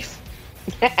my life.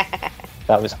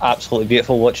 That was absolutely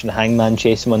beautiful, watching the Hangman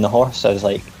chase him on the horse. I was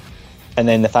like, and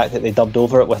then the fact that they dubbed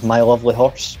over it with "My Lovely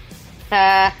Horse"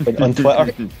 on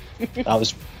Twitter. That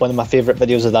was one of my favourite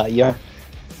videos of that year.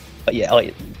 But yeah,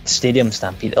 like Stadium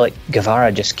Stampede, like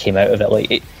Guevara just came out of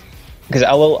it, because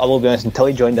I will be honest, until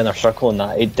he joined Inner Circle and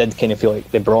that, it did kind of feel like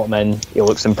they brought him in, he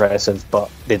looks impressive, but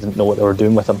they didn't know what they were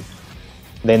doing with him.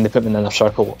 Then they put him in Inner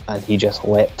Circle, and he just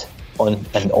leapt on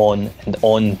and on and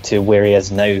on to where he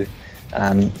is now,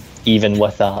 even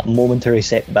with a momentary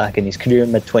setback in his career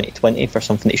in mid-2020 for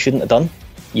something he shouldn't have done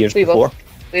years before.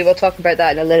 We will talk about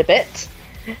that in a little bit.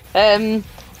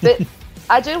 But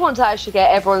I do want to actually get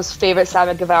everyone's favourite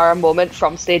Sammy Guevara moment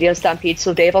from Stadium Stampede,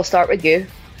 so Dave, I'll start with you.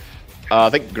 I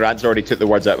think Grant's already took the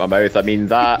words out of my mouth. I mean,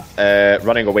 that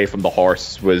running away from the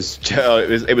horse was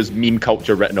it was meme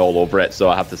culture written all over it, so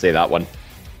I have to say that one.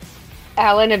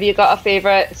 Alan, have you got a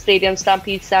favourite Stadium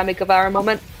Stampede Sammy Guevara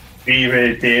moment?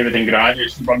 David and Grant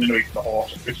just running away from the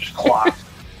horse. It's just class.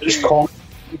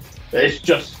 It's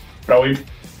just brilliant.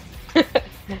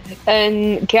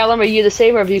 And Callum, are you the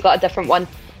same, or have you got a different one?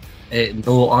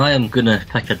 No, I am going to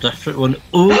pick a different one.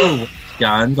 Oh,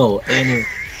 scandal.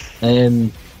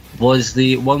 Anyway, was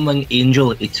the One Wing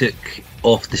Angel he took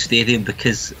off the stadium,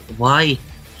 because why,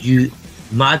 you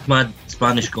mad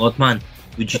Spanish god man,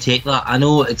 would you take that? I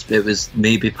know it was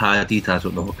maybe padded, I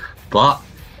don't know, but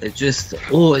it just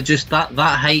that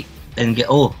height and get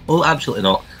absolutely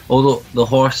not. Although the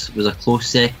horse was a close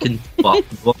second, but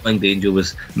One Winged Angel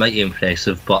was mighty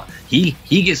impressive. But he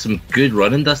gets some good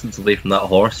running distance away from that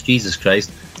horse. Jesus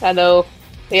Christ! I know,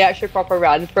 he actually proper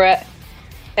ran for it.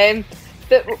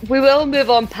 But we will move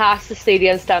on past the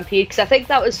Stadium Stampede, because I think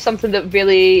that was something that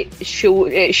really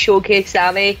showcased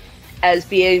Sammy as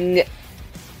being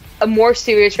a more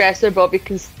serious wrestler, but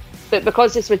because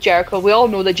it's with Jericho, we all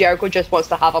know that Jericho just wants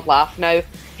to have a laugh now.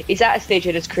 He's at a stage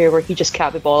in his career where he just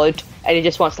can't be bothered, and he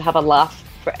just wants to have a laugh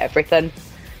for everything.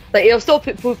 Like, he'll still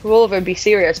put people over and be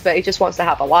serious, but he just wants to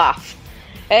have a laugh.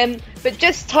 But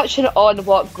just touching on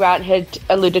what Grant had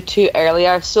alluded to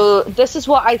earlier, so this is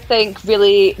what I think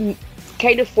really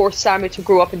kind of forced Sammy to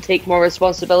grow up and take more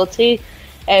responsibility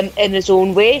in his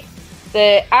own way.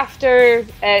 After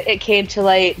it came to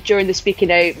light during the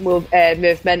Speaking Out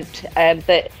movement,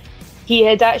 that he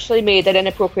had actually made an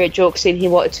inappropriate joke saying he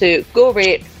wanted to go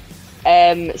rape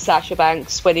Sasha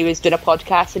Banks when he was doing a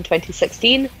podcast in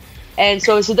 2016. And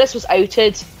so this was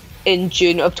outed in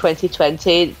June of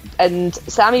 2020, and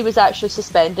Sammy was actually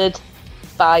suspended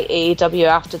by AEW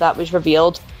after that was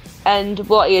revealed. And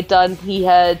what he had done, he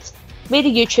had made a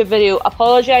YouTube video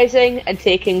apologising and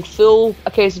taking full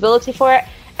accountability for it,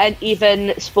 and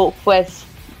even spoke with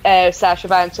Sasha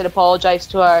Banks and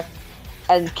apologised to her,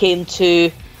 and came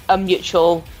to a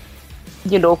mutual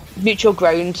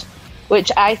ground,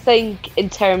 which I think, in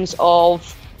terms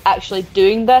of actually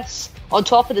doing this, on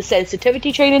top of the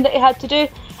sensitivity training that he had to do,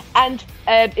 and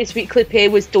his weekly pay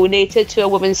was donated to a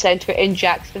women's centre in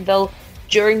Jacksonville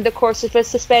during the course of his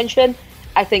suspension,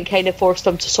 I think kind of forced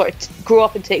him to sort of grow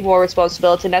up and take more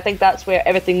responsibility, and I think that's where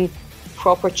everything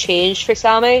proper changed for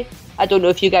Sammy. I don't know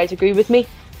if you guys agree with me.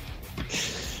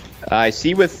 I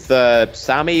see with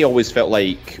Sammy, always felt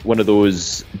like one of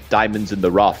those diamonds in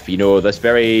the rough, this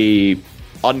very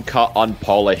uncut,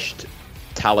 unpolished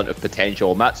talent of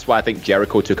potential, and that's why I think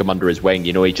Jericho took him under his wing.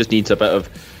 He just needs a bit of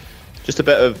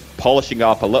polishing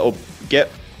up,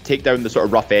 take down the sort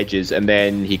of rough edges, and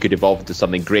then he could evolve into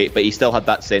something great. But he still had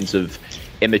that sense of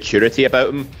immaturity about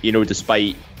him,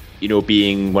 despite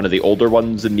being one of the older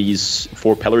ones in these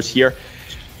four pillars here.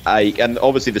 And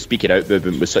obviously the Speaking Out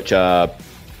movement was such a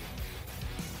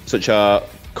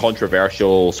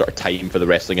controversial sort of time for the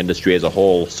wrestling industry as a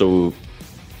whole. So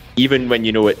even when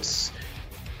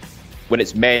when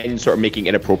it's men sort of making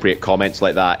inappropriate comments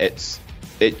like that,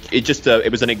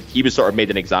 he was sort of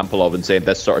made an example of, and saying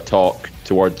this sort of talk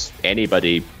towards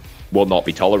anybody will not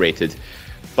be tolerated.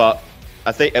 But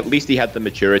I think at least he had the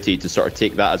maturity to sort of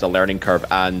take that as a learning curve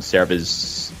and serve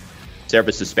his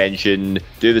suspension,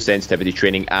 do the sensitivity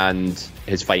training, and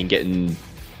his pay getting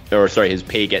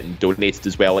donated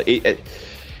as well. He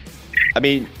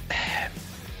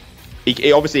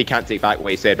obviously can't take back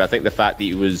what he said, but I think the fact that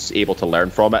he was able to learn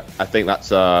from it, I think that's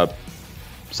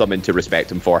something to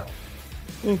respect him for.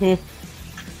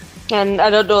 And I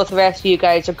don't know if the rest of you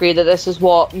guys agree that this is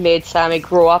what made Sammy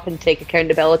grow up and take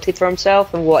accountability for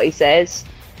himself and what he says,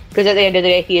 because at the end of the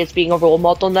day, he is being a role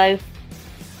model now.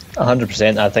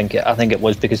 100%. I think it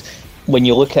was, because when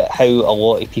you look at how a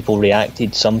lot of people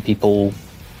reacted, some people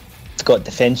got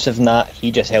defensive in that.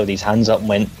 He just held his hands up and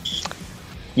went,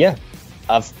 "Yeah,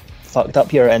 I've fucked up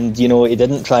here," and he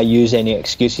didn't try to use any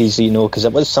excuses, because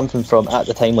it was something from at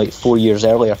the time like 4 years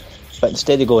earlier. But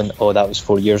instead of going, "Oh, that was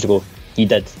 4 years ago," he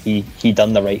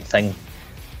done the right thing,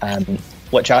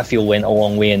 which I feel went a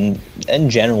long way in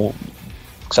general.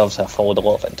 Because obviously I followed a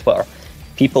lot of it on Twitter.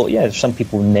 There's some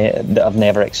people that have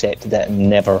never accepted it and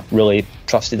never really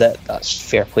trusted it. That's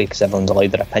fair play, because everyone's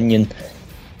allowed their opinion.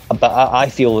 But I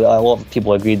feel a lot of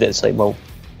people agree that it's like, well,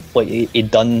 what he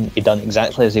done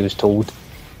exactly as he was told.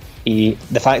 The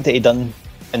fact that he done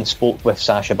and spoke with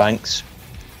Sasha Banks,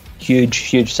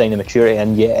 huge sign of maturity,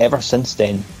 and yet ever since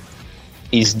then,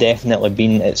 he's definitely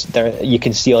been. It's there. You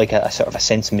can see like a sort of a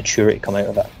sense of maturity come out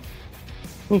of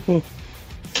it.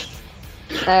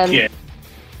 Yeah.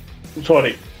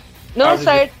 Sorry. No,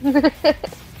 sorry.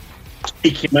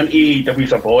 He came into AEW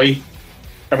as a boy.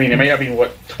 I mean, he might have been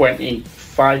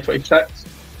 25, 26,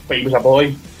 but he was a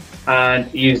boy, and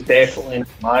he is definitely a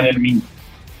man. And I mean,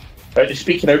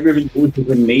 speaking out, moving those who've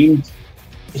been named,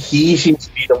 he seems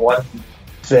to be the one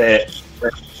that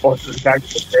the guy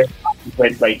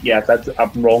went, right, yeah,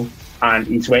 I'm wrong, and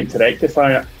he's went to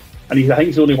rectify it. And I think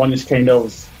he's the only one that's kind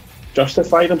of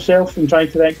justified himself in trying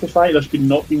to rectify it. There's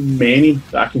not been many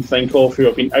that I can think of who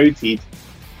have been outed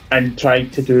and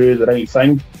tried to do the right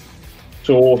thing.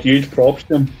 So huge props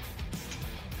to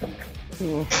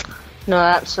him. No,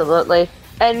 absolutely.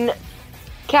 And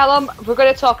Callum, we're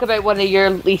going to talk about one of your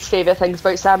least favourite things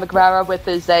about Sammy Guevara with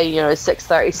his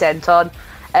 630 senton,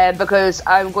 because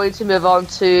I'm going to move on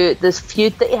to this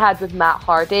feud that he had with Matt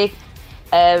Hardy,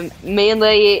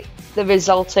 mainly the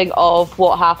resulting of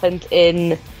what happened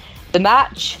in the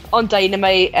match on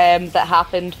Dynamite that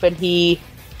happened when he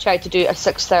tried to do a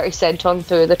 630 senton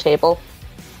through the table.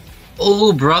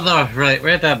 Oh, brother. Right,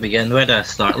 where did I begin? Where did I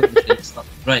start?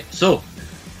 Right, so,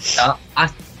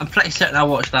 I'm pretty certain I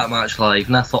watched that match live,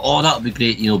 and I thought, oh, that would be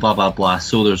great, blah, blah, blah.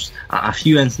 So there's a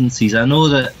few instances. I know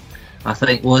that, I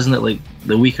think, wasn't it like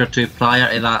the week or two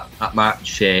prior to that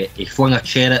match, he flung a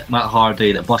chair at Matt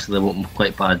Hardy that busted him open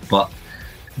quite bad, but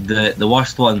the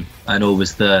worst one I know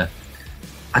was I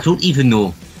don't even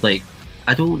know,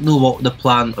 I don't know what the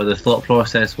plan or the thought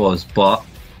process was, but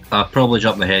I'll probably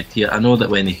jump my head here. I know that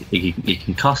when he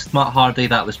concussed Matt Hardy,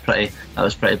 that was pretty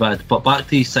bad. But back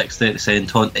to his 630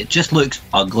 senton, it just looks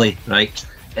ugly, right?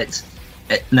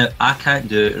 Now I can't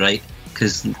do it, right?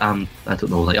 Because I don't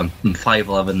know, I'm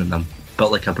 5'11" and I'm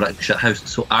built like a brick shit house,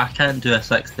 so I can't do a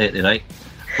 630, right?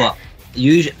 But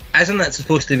usually, isn't it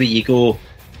supposed to be you go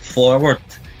forward?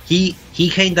 He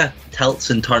kind of tilts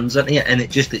and turns into it, and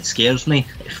it scares me.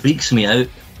 It freaks me out.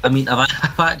 I mean,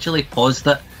 I've actually paused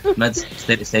it mid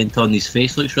 630 senton. His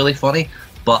face looks really funny,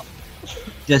 but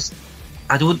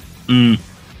I don't.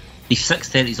 His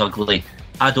 630's ugly.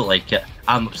 I don't like it.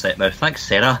 I'm upset now. Thanks,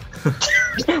 Sarah.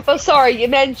 Well, sorry, you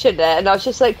mentioned it, and I was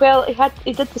just like, well,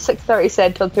 he did the 630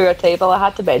 senton through a table. I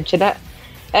had to mention it.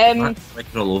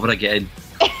 Like all over again.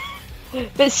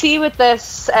 But see, with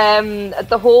this,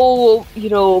 the whole,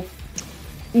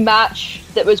 match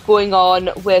that was going on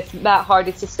with Matt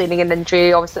Hardy sustaining an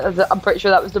injury, obviously, I'm pretty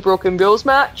sure that was the Broken Rules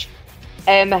match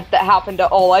that happened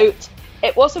at All Out.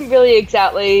 It wasn't really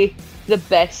exactly the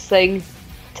best thing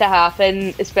to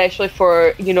happen, especially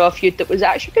for, a feud that was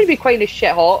actually going to be quite a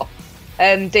shit hot,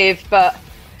 Dave, but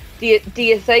do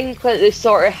you think that they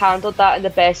sort of handled that in the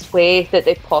best way that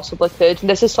they possibly could? And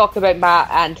this is talking about Matt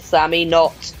and Sammy,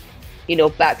 not,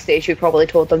 backstage who probably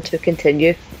told them to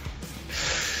continue.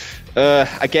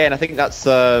 Again, I think that's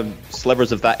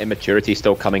slivers of that immaturity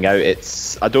still coming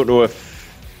out. I don't know if...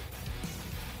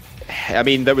 I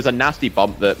mean, there was a nasty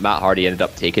bump that Matt Hardy ended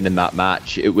up taking in that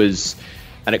match.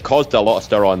 And it caused a lot of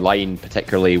stir online,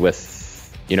 particularly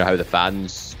with, how the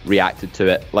fans reacted to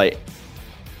it.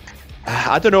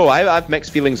 I don't know. I have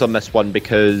mixed feelings on this one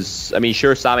because, I mean,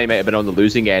 sure, Sammy might have been on the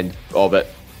losing end of it,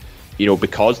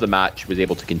 because the match was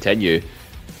able to continue.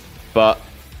 But,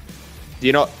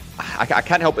 I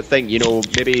can't help but think,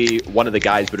 maybe one of the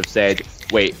guys would have said,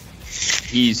 wait,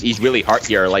 he's really hurt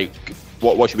here.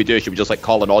 What should we do? Should we just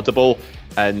call an audible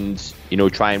and,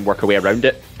 try and work our way around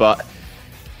it? But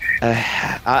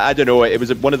I don't know. It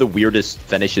was one of the weirdest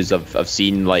finishes I've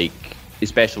seen,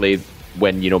 especially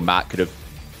when, Matt could have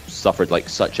suffered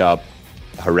such a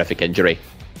horrific injury.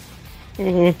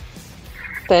 Mm-hmm.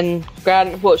 Then,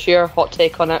 Grant, what's your hot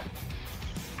take on it?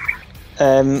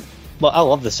 Well, I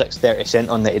love the 630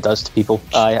 senton that he does to people.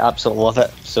 I absolutely love it.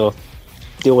 So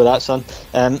deal with that, son.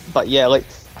 But yeah,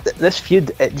 this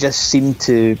feud, it just seemed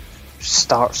to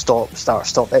start, stop.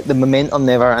 The momentum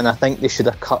never, and I think they should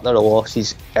have cut their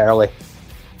losses early.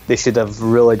 They should have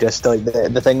really just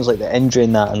the things like the injury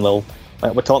and that, and we're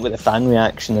talking about the fan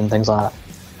reaction and things like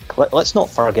that. Let's not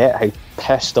forget how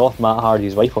pissed off Matt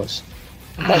Hardy's wife was.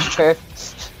 That's true.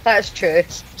 That's true.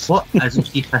 What isn't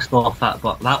he pissed off at?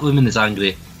 But that woman is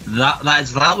angry. That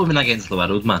is that woman against the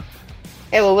world, man.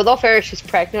 Yeah, well, with all fair, she's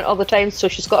pregnant all the time, so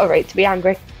she's got a right to be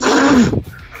angry.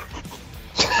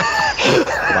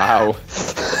 Wow.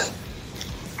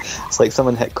 It's like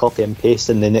someone hit copy and paste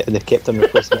and they kept on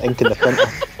replacing the ink in the printer.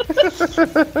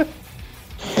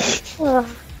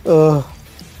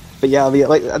 But yeah, I mean,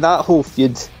 that whole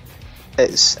feud,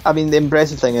 the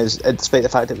impressive thing is, despite the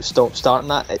fact that it was stop-starting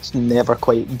that, it's never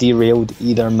quite derailed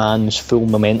either man's full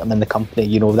momentum in the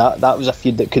company. That was a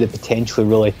feud that could have potentially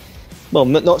really, well,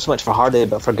 not so much for Hardy,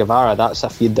 but for Guevara, that's a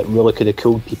feud that really could have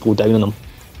cooled people down on him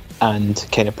and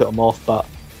kind of put him off, but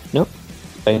nope,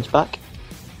 bounce back.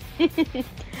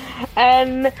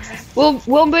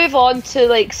 We'll move on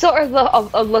to sort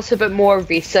of a little bit more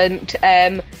recent.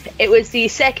 It was the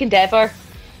second ever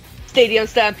Stadium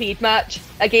Stampede match.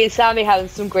 Again, Sammy having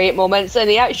some great moments, and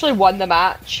he actually won the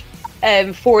match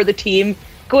for the team,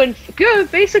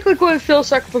 basically going full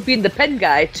circle from being the pin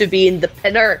guy to being the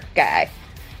pinner guy,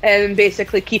 and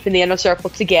basically keeping the inner circle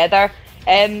together.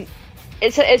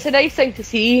 It's a nice thing to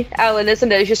see, Alan,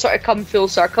 isn't it? It's just sort of come full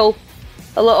circle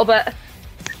a little bit.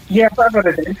 Yeah, a bit of a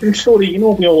redemption story. We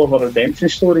all love a redemption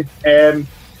story.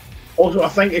 Also, I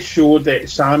think it showed that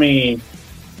Sammy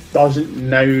doesn't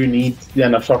now need the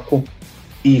inner circle.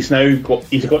 He's got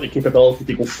the capability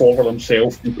to go forward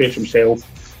himself and push himself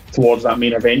towards that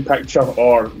main event picture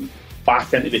or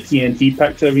back into the TNT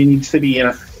picture if he needs to be in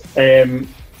it. And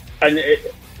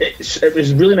it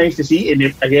was really nice to see. And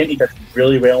again, he did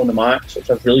really well in the match. It's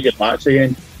a really good match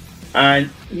again. And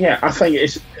yeah, I think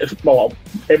it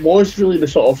was really the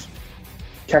sort of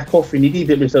kick-off we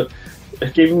needed. It was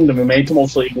it gave him the momentum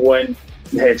also to go in.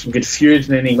 He had some good feuds,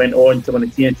 and then he went on to win the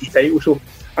TNT title. So,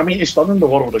 I mean, he's done in the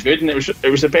world of good, and it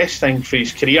was the best thing for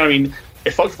his career. I mean,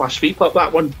 it fucked my sweep up,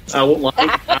 that one. I won't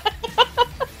lie.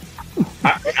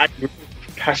 I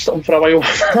pissed him for a while.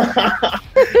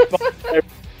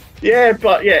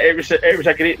 but it was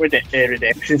a great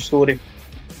redemption story.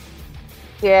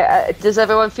 Yeah, does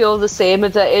everyone feel the same?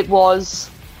 That it was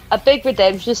a big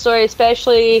redemption story,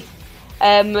 especially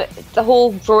the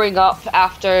whole growing up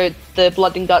after the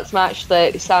Blood and Guts match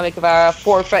that Sammy Guevara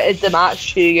forfeited the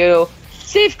match to,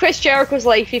 save Chris Jericho's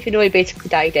life, even though he basically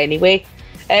died anyway.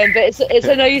 But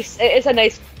it's a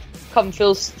nice come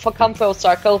full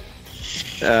circle.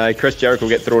 Chris Jericho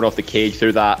get thrown off the cage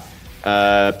through that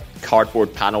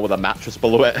cardboard panel with a mattress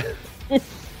below it.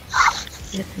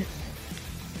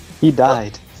 He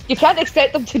died. You can't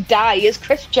expect them to die. It's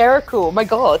Chris Jericho. Oh my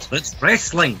God. It's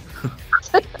wrestling.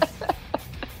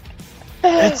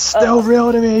 It's still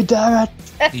real to me, damn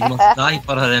it. He must die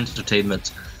for her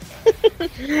entertainment.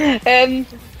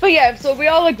 But yeah, so we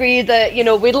all agree that,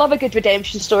 we'd love a good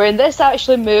redemption story, and this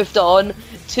actually moved on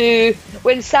to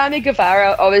when Sammy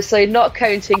Guevara, obviously not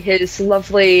counting his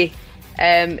lovely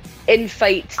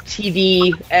in-fight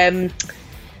TV,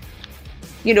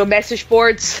 message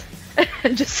boards,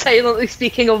 just silently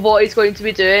speaking of what he's going to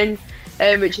be doing,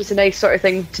 which is a nice sort of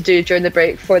thing to do during the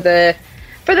break for the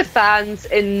fans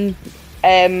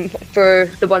for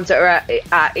the ones that are at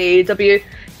AEW.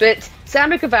 But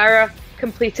Sammy Guevara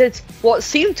completed what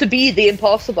seemed to be the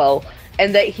impossible,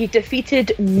 in that he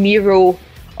defeated Miro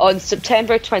on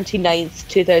September 29th,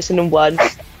 2001,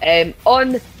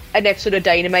 on an episode of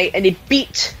Dynamite, and he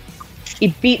beat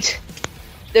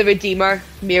the Redeemer,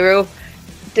 Miro.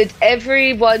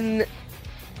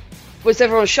 Was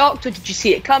everyone shocked, or did you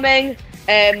see it coming?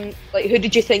 Who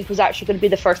did you think was actually going to be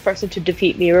the first person to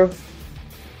defeat Miro?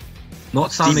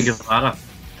 Not Sammy Guevara.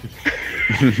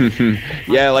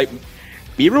 Yeah,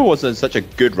 Miro was in such a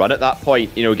good run at that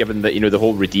point, given that, the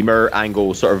whole Redeemer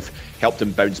angle sort of helped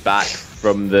him bounce back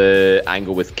from the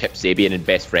angle with Kip Sabian and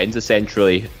best friends,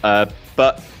 essentially.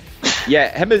 But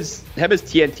yeah, him as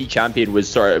TNT champion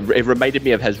was it reminded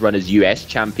me of his run as US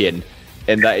champion,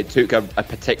 in that it took a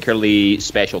particularly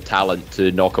special talent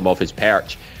to knock him off his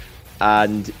perch.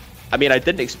 And I mean, I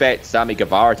didn't expect Sammy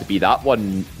Guevara to be that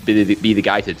one, be the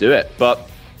guy to do it, but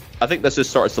I think this has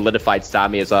sort of solidified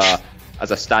Sammy as a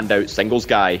standout singles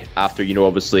guy after,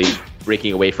 obviously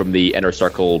breaking away from the Inner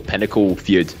Circle Pinnacle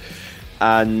feud.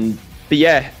 But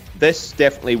yeah, this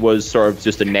definitely was sort of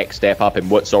just the next step up in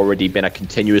what's already been a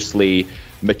continuously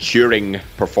maturing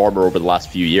performer over the last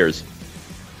few years.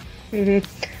 Mm-hmm.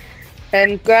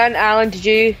 And Grant, Alan, did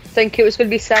you think it was going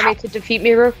to be Sammy to defeat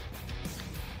Miro?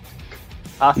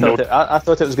 I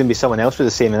thought it was going to be someone else with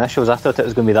the same initials. I thought it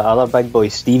was going to be that other big boy,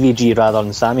 Stevie G, rather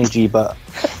than Sammy G, but...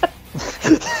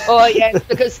 Oh, yeah,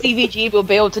 because Stevie G will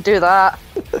be able to do that.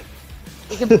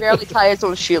 He can barely tie his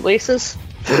own shoelaces.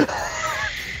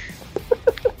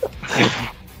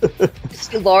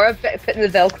 See Laura putting the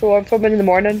Velcro on for him in the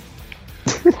morning.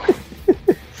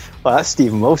 Well, that's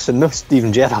Stephen Wilson, no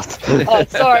Stephen Gerrard. Oh,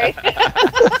 sorry.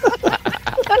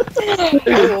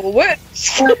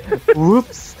 Whoops.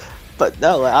 Whoops. But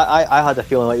no, I had a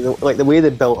feeling like the way they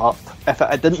built up. If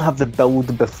it didn't have the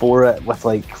build before it with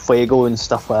Fuego and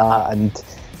stuff like that and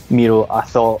Miro, I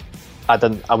thought I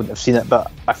wouldn't have seen it,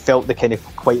 but I felt the kind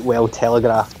of quite well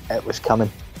telegraphed it was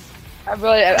coming. I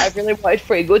really wanted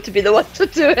Fuego to be the one to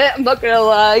do it. I'm not gonna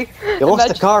lie. You lost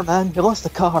the car, man. You lost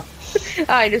the car.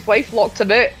 And his wife locked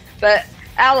him out. But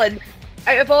Alan,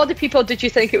 out of all the people, did you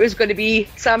think it was going to be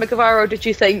Sammy Guevara, or did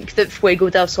you think that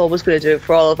Fuego del Sol was going to do it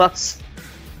for all of us?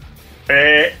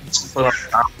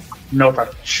 Not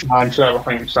a chance I ever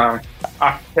think Sammy.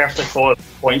 I personally thought at the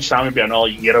point Sammy would be another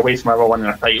year away from ever winning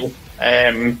a title.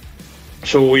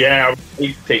 So yeah,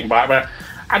 I'm taken back, but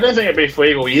I didn't think it'd be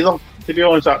Fuego either, to be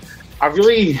honest. If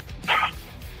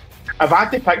I had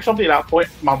to pick somebody at that point,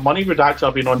 my money would actually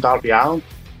have been on Darby Allin.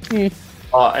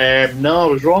 But no, I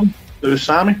was wrong. It was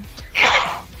Sammy.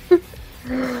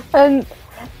 And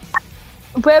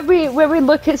when we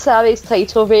look at Sammy's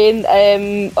title reign,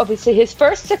 obviously his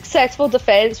first successful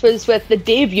defence was with the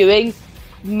debuting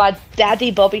My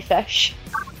Daddy Bobby Fish.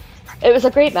 It was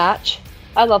a great match.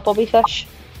 I love Bobby Fish.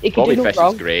 He can Bobby do no Fish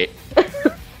wrong. is great.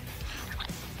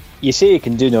 You say he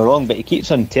can do no wrong, but he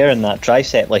keeps on tearing that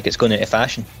tricep like it's going out of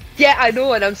fashion. Yeah, I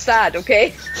know, and I'm sad,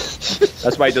 okay?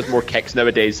 That's why he does more kicks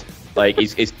nowadays.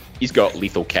 He's got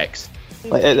lethal kicks.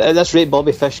 At this rate,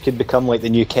 Bobby Fish could become like the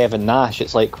new Kevin Nash.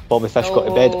 It's like Bobby Fish got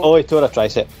to bed. Oh, he tore a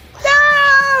tricep.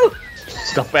 No!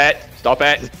 Stop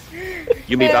it!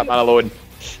 You leave that man alone.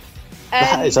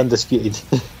 That is undisputed.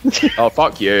 Oh,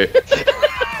 fuck you.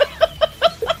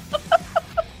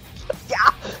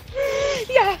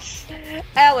 Yes.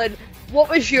 Ellen, what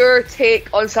was your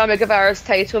take on Sammy Guevara's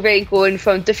title reign going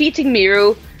from defeating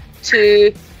Miro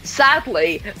to,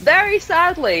 sadly, very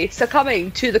sadly,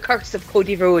 succumbing to the curse of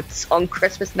Cody Rhodes on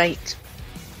Christmas night?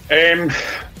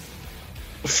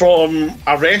 From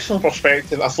a wrestling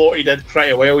perspective, I thought he did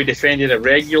pretty well. He defended it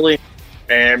regularly.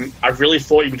 I really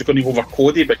thought he was going to go over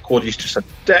Cody, but Cody's just a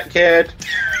dickhead.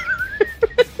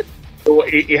 So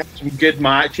he had some good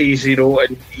matches,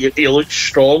 and he looked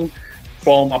strong.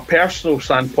 From a personal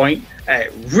standpoint,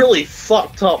 it really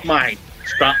fucked up my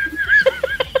strap.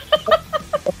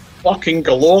 Fucking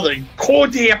galore. And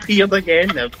Cody appeared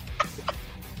again.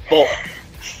 But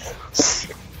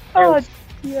oh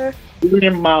dear.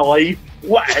 In my life,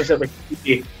 what is it with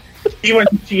Cody? He went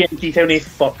to TNT Town, he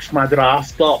fucks my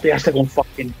draft up. He has to go and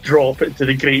fucking drop it to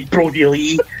the great Brody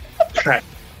Lee.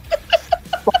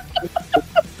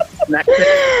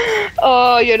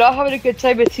 Oh, you're not having a good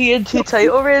time with TNT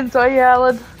title reigns, are you,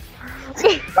 Alan?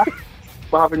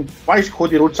 Why is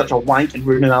Cody Rhodes such a wank and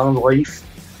ruining Alan's life?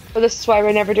 Well, this is why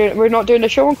we're not doing a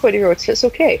show on Cody Rhodes. It's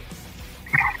okay.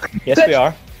 Yes, we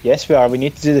are. Yes, we are. We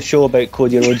need to do the show about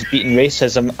Cody Rhodes beating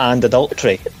racism and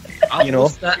adultery.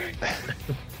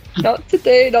 Not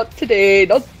today, not today,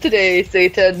 not today,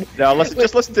 Satan. No,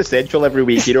 just listen to Central every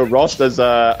week. Ross does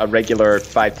a regular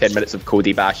 5-10 minutes of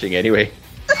Cody bashing anyway.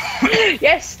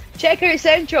 Yes, check out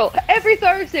Central every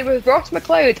Thursday with Ross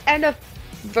McLeod and a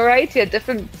variety of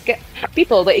different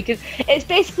people that he can. It's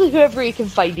basically whoever he can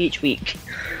find each week.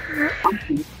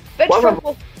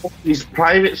 Whatever these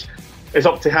privates is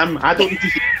up to him. I don't need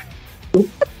to.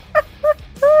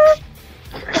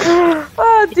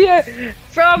 Oh dear!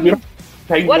 From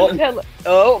one pillar.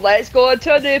 Oh, let's go on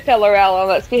to a new pillar, Alan.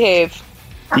 Let's behave.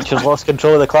 Teacher's lost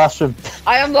control of the classroom.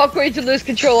 I am not going to lose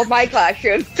control of my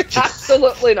classroom.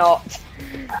 Absolutely not.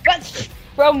 But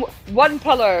from one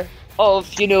pillar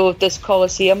of, this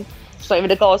Colosseum, it's not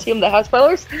even a Colosseum that has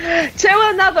pillars, to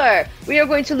another, we are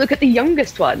going to look at the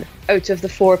youngest one out of the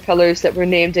 4 pillars that were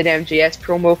named in MGS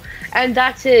promo, and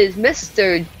that is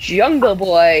Mr. Jungle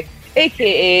Boy,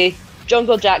 aka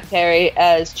Jungle Jack Perry,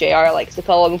 as JR likes to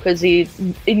call him, because he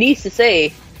needs to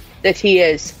say that he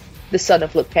is the son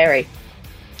of Luke Perry.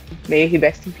 May he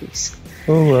rest in peace.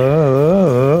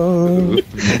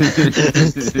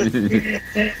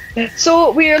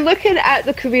 So we are looking at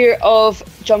the career of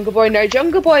Jungle Boy. Now,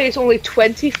 Jungle Boy is only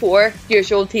 24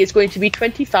 years old. He is going to be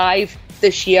 25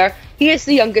 this year. He is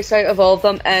the youngest out of all of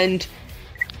them, and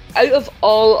out of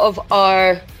all of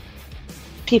our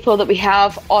people that we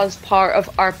have as part of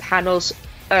our panels,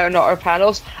 not our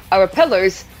panels, our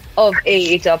pillars of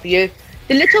AEW,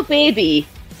 the little baby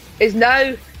is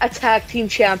now a tag team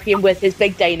champion with his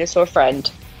big dinosaur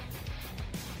friend.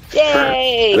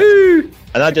 Yay! Woo!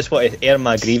 And I just want to air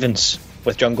my grievance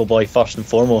with Jungle Boy first and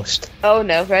foremost. Oh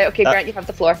no, right, okay, Grant, you have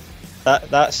the floor.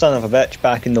 That son of a bitch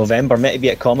back in November met to be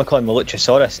at Comic-Con with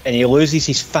Luchasaurus, and he loses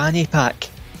his fanny pack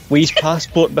with his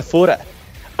passport before it.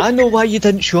 I know why you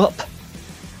didn't show up.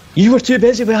 You were too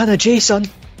busy with Anna Jay, son.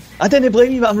 I didn't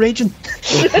blame you, but I'm raging.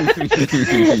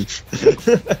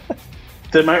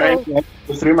 The amount of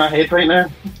go through my head right now.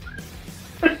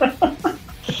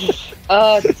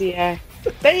 Oh dear.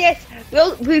 But yes,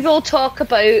 we will talk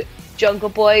about Jungle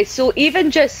Boy. So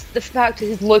even just the fact that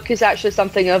his look is actually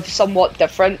something of somewhat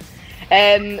different.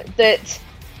 That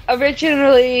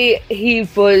originally he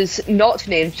was not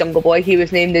named Jungle Boy. He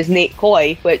was named as Nate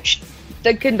Coy, which,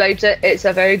 thinking about it, it's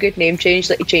a very good name change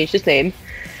that he changed his name.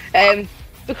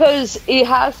 Because he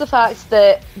has the fact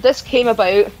that this came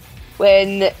about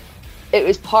when it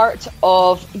was part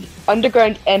of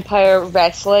Underground Empire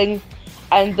Wrestling,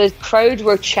 and the crowd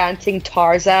were chanting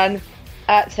Tarzan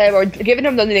at him, or giving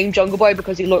him the name Jungle Boy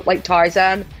because he looked like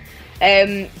Tarzan,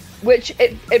 which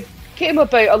it came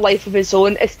about a life of his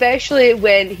own, especially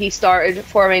when he started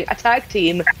forming a tag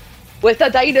team with a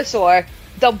dinosaur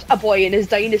dubbed A Boy and His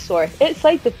Dinosaur. It's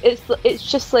like it's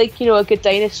just like, a good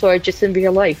dinosaur just in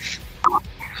real life.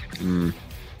 Mm.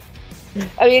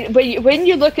 I mean, when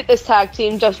you look at this tag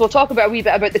team, we'll talk about a wee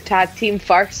bit about the tag team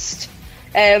first.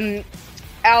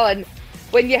 Alan,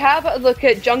 when you have a look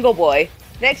at Jungle Boy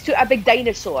next to a big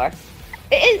dinosaur,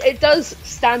 it does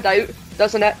stand out,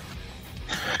 doesn't it?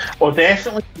 Well,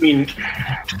 definitely. I mean,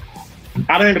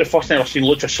 I remember the first time I seen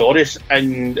Luchasaurus,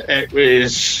 and it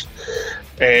was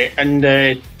in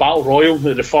the Battle Royal,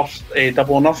 the first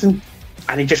Double or Nothing,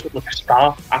 and he just looked like a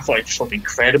star. I thought he just looked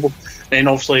incredible. Then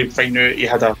obviously finding out he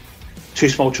had 2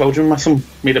 small children with him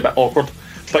made it a bit awkward,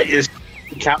 but it's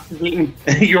captivating.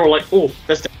 You're like, oh,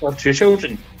 this guy has 2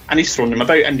 children and he's throwing them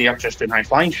about, and they're just doing high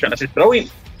flying shit. This is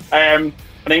brilliant. And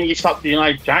then you start doing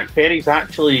like Jack Perry's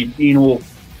actually, you know, a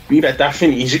wee bit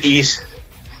different.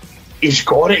 He's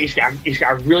got it. He's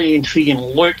got a really intriguing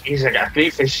look. He's got a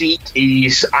great physique.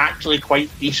 He's actually quite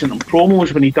decent in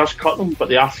promos when he does cut them, but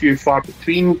they are few far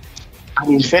between. And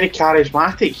he's very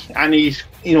charismatic, and he's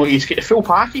got the full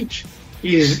package.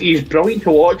 He's brilliant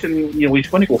to watch, and you know he's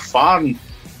going to go far. And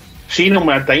seeing him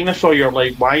with a dinosaur, you're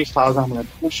like, why is Tarzan with a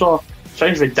dinosaur?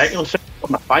 Sounds ridiculous.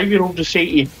 When a 5-year-old to say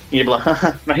to you, and you'd be like,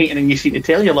 right, and then you see the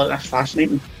tell you're like, that's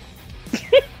fascinating.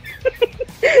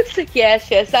 It's like, yes,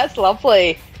 that's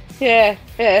lovely. Yeah.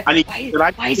 And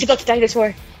why has he got a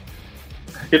dinosaur?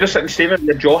 You're just sitting staring at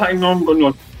your jaw hanging on,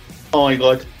 going, oh my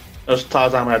god, there's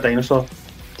Tarzan with a dinosaur.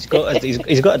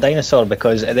 He's got a dinosaur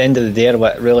because at the end of the day, at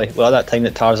that time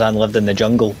that Tarzan lived in the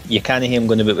jungle, you can't hear him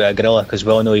going about with a gorilla because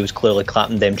we all know he was clearly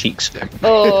clapping them cheeks.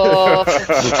 Oh,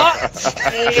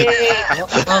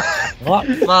 what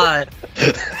man?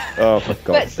 Oh my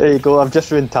god! There you go. I've just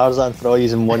ruined Tarzan for all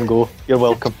you in one go. You're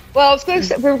welcome. Well, I was going to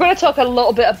say, we were going to talk a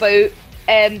little bit about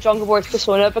Jungle Boy's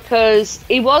persona because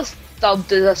he was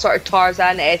dubbed as a sort of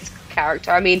Tarzan-esque character.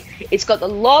 I mean, he's got the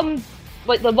long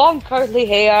curly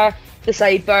hair, the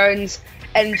sideburns,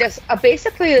 and just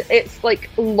basically it's like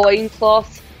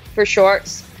loincloth for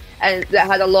shorts, and that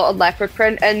had a lot of leopard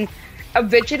print. And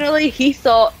originally he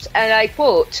thought, and I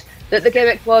quote, that the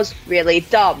gimmick was really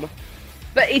dumb,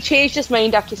 but he changed his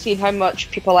mind after seeing how much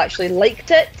people actually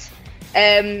liked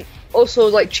it. Also,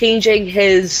 like changing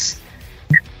his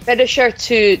finisher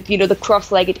to the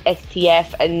cross-legged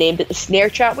STF and named it the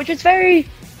Snare Trap, which is very,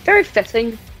 very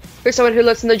fitting for someone who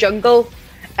lives in the jungle.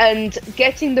 And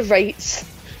getting the rights,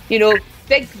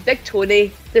 Big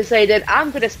Tony decided,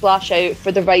 I'm going to splash out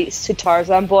for the rights to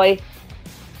Tarzan Boy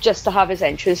just to have his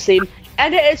entrance theme.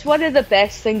 And it is one of the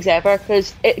best things ever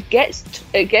because it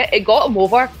got him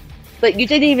over. Like, you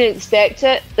didn't even expect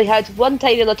it. They had one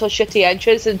tiny little shitty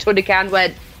entrance and Tony Khan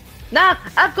went, nah,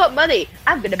 I've got money.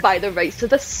 I'm going to buy the rights to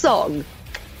this song.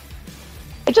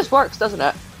 It just works, doesn't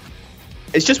it?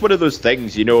 It's just one of those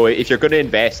things, if you're going to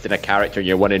invest in a character and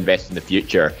you want to invest in the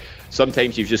future,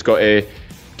 sometimes you've just got to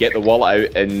get the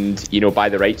wallet out and, buy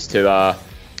the rights to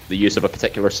the use of a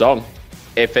particular song.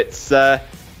 If it's, and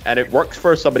it works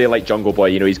for somebody like Jungle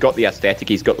Boy, he's got the aesthetic,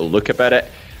 he's got the look about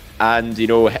it. And,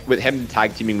 with him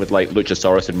tag teaming with like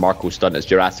Luchasaurus and Marco Stunt as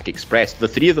Jurassic Express, the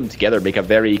three of them together make a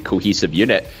very cohesive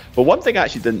unit. But one thing I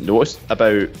actually didn't notice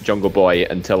about Jungle Boy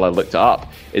until I looked it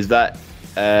up is that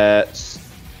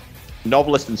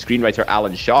novelist and screenwriter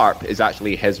Alan Sharp is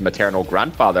actually his maternal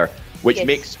grandfather, which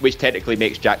technically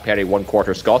makes Jack Perry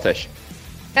 1/4 Scottish.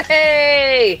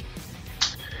 Hey!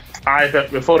 Aye,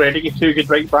 but we've already got 2 good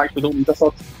right backs with Open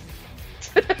Difford.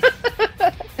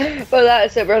 Well,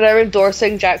 that's it. We're now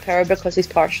endorsing Jack Perry because he's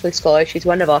partially Scottish. He's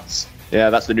one of us. Yeah,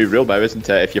 that's the new rule now, isn't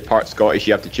it? If you're part Scottish,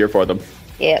 you have to cheer for them.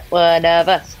 Yeah, one of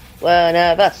us.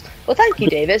 Well, thank you,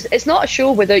 Davis. It's not a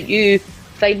show without you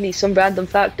finding me some random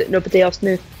fact that nobody else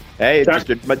knew. Hey, just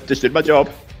did my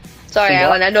job. Sorry,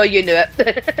 Alan, I know you knew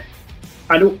it.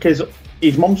 I know, because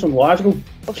his mum's from Glasgow.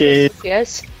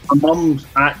 Yes. My mum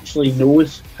actually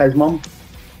knows his mum.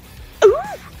 Ooh!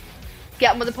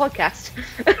 Get him on the podcast.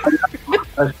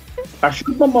 I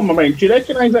showed my mum, I'm like, do you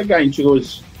recognise that guy? And she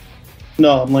goes,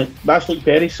 no. I'm like, that's Luke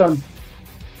Perry's son.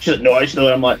 She's like, no, it's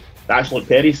not. I'm like, that's Luke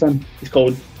Perry's son. He's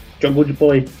called Jungle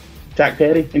Boy Jack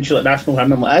Perry. And she's like, that's not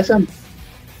him. I'm like, that's him.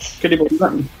 Couldn't believe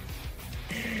that.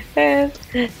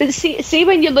 But see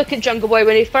when you look at Jungle Boy,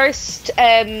 when he first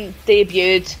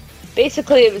debuted,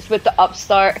 basically it was with the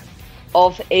upstart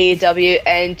of AEW,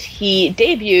 and he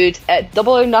debuted at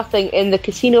Double or Nothing in the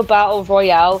Casino Battle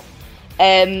Royale,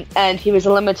 and he was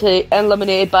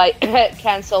eliminated by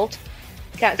cancelled.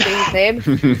 Can't say his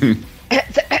name.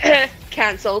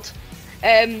 Cancelled.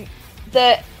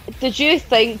 Did you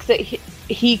think that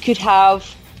he could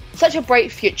have such a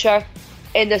bright future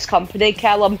in this company,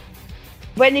 Callum?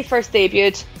 When he first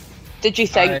debuted, did you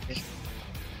think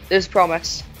there's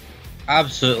promise?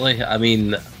 Absolutely. I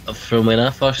mean, from when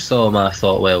I first saw him, I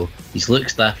thought, well, he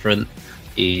looks different.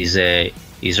 He's a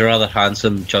rather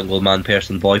handsome jungle man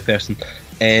person, boy person.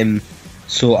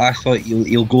 So I thought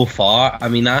he'll go far. I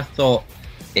mean, I thought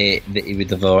that he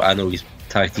would have. I know he's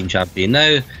tag team champion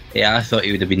now. I thought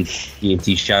he would have been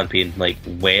TNT champion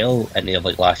well into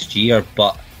last year,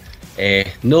 but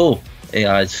no,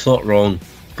 I thought wrong.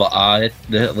 But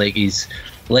he's,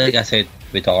 like I said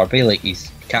with Darby, he's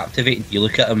captivating. You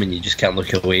look at him and you just can't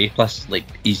look away. Plus,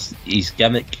 his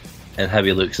gimmick and how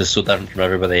he looks is so different from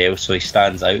everybody else, so he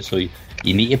stands out. So you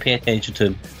need to pay attention to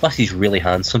him. Plus, he's really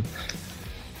handsome.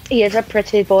 He is a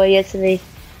pretty boy, isn't he?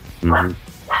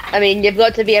 Mm-hmm. I mean, you've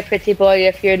got to be a pretty boy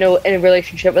if you're in a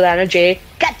relationship with Anna Jay.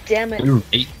 God damn it. You're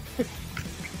right.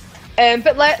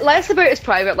 But less about his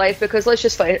private life, because let's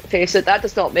just face it, that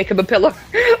does not make him a pillar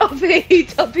of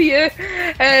AEW.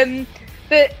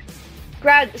 But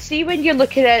Grant, see, when you're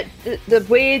looking at the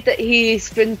way that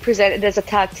he's been presented as a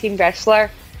tag team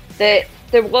wrestler, that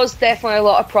there was definitely a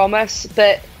lot of promise,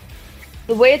 but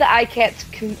the way that I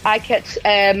kept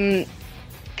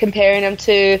comparing him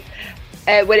to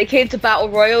when it came to Battle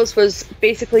Royals was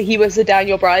basically he was the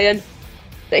Daniel Bryan,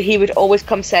 that he would always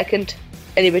come second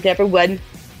and he would never win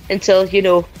until, you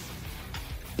know,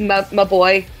 my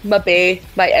boy, my bae,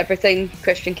 my everything,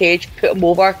 Christian Cage, put him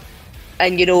over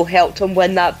and, you know, helped him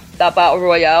win that Battle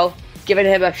Royale, giving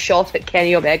him a shot at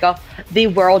Kenny Omega, the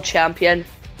world champion.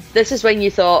 This is when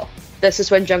you thought, this is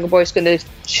when Jungle Boy's going to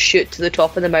shoot to the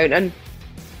top of the mountain.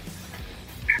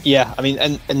 Yeah, I mean,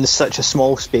 in such a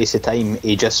small space of time,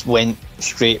 he just went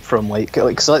straight from like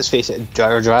so let's face it,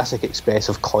 Jurassic Express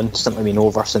have constantly been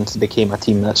over since they became a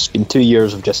team. That's been 2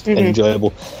 years of just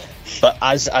enjoyable. But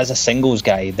as a singles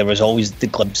guy, there was always the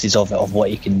glimpses of it, of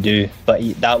what he can do. But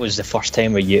that was the first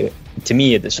time where to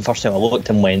me, it's the first time I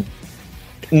looked and went,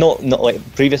 not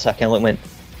like previously I kind of went,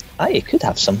 he could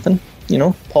have something, you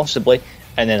know, possibly.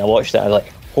 And then I watched it, I was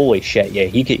like, holy shit, yeah,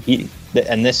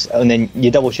 and then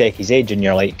you double check his age and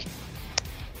you're like,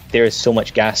 there is so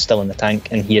much gas still in the tank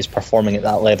and he is performing at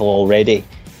that level already.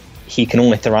 He can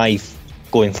only thrive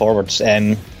going forwards.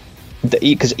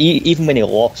 Because even when he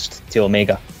lost to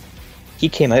Omega, he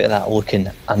came out of that looking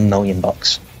 $1 million.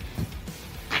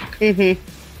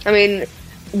 I mean,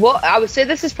 what I would say,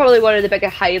 this is probably one of the bigger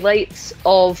highlights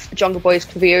of Jungle Boy's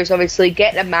career, is obviously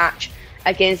getting a match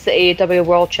against the AEW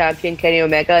World Champion Kenny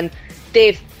Omega. And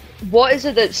Dave, what is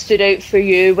it that stood out for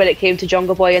you when it came to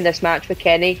Jungle Boy in this match with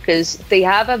Kenny? Because they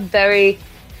have a very,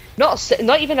 not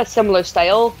even a similar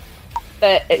style,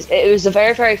 but it was a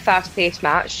very, very fast-paced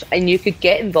match, and you could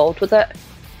get involved with it.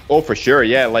 Oh, for sure,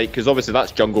 yeah. Like, because obviously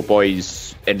that's Jungle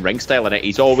Boy's in-ring style, and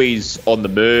he's always on the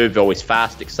move, always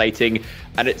fast, exciting,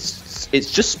 and it's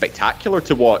just spectacular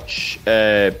to watch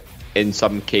in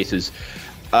some cases.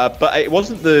 But it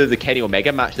wasn't the Kenny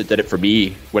Omega match that did it for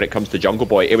me when it comes to Jungle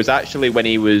Boy. It was actually when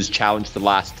he was challenged the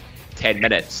last 10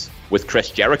 minutes with Chris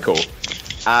Jericho.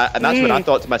 And that's when I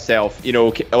thought to myself, you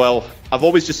know, well, I've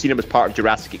always just seen him as part of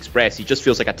Jurassic Express. He just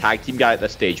feels like a tag team guy at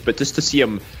this stage. But just to see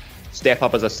him step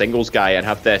up as a singles guy and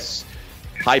have this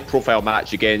high-profile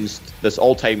match against this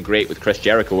all-time great with Chris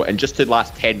Jericho, and just to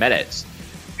last 10 minutes,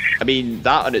 I mean,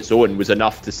 that on its own was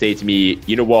enough to say to me,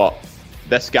 you know what?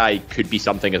 This guy could be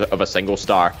something of a single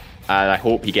star, and I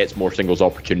hope he gets more singles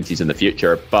opportunities in the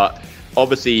future. But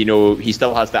obviously, you know, he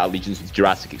still has that allegiance with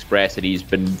Jurassic Express, and he's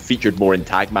been featured more in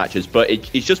tag matches. But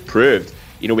he's just proved,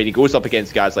 you know, when he goes up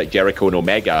against guys like Jericho and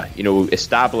Omega, you know,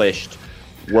 established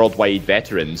worldwide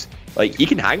veterans, like, he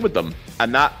can hang with them,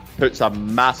 and that puts a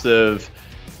massive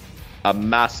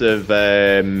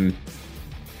it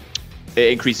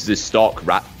increases his stock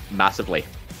massively.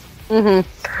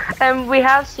 And we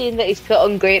have seen that he's put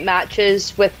on great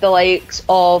matches with the likes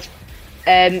of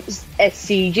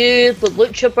SCU, the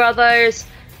Lucha Brothers,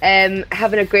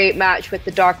 having a great match with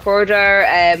the Dark Order,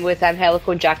 with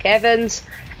Angelico and Jack Evans,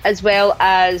 as well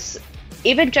as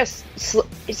even just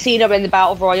seeing him in the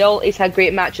Battle Royal. He's had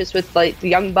great matches with like the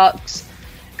Young Bucks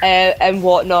and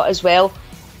whatnot as well.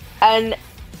 And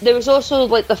there was also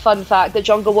like the fun fact that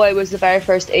Jungle Boy was the very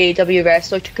first AEW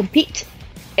wrestler to compete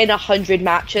in 100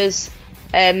 matches,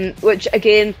 which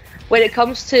again, when it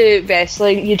comes to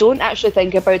wrestling, you don't actually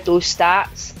think about those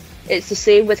stats. It's the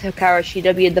same with Hikaru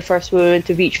Shida being the first woman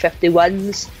to reach 50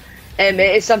 wins. It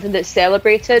is something that's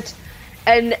celebrated.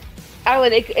 And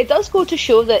Alan, it does go to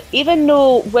show that even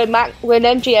though when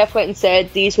MJF went and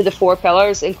said these were the 4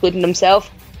 pillars, including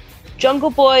himself, Jungle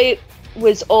Boy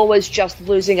was always just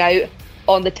losing out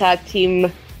on the tag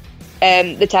team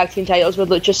titles with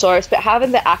Luchasaurus, but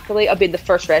having the accolade of being the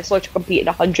first wrestler to compete in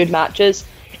 100 matches,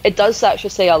 it does actually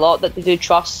say a lot that they do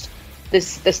trust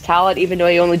this talent, even though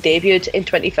he only debuted in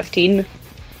 2015.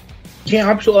 Yeah,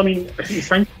 absolutely. I mean, if you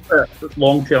think about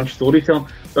long-term storytelling,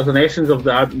 there's an essence of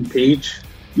the Adam Page,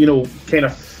 you know, kind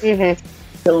of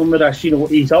telling with us, you know,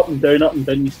 he's up and down.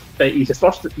 He's the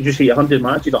first, you just say 100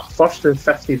 matches, he's the first of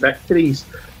 50 victories.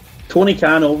 Tony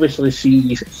Khan obviously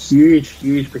sees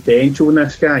huge potential in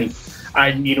this guy.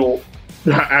 And, you know,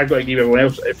 I've got to give everyone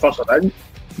else, at first I didn't,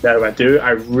 now I do.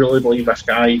 I really believe this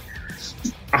guy.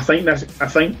 I think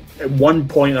at one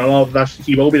point or another,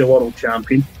 he will be the world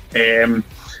champion. And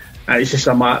it's just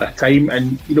a matter of time.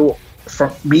 And, you know,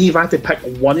 for me, if I had to pick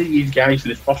one of these guys for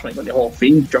this first one in the Hall of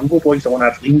Fame, Jungle Boy's the one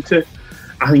I've leaned to.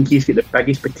 I think he's got the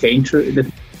biggest potential in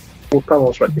the 4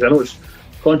 pillars, because I know it's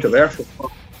controversial.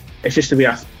 It's just the way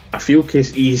I feel,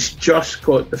 because he's just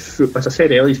got the full, as I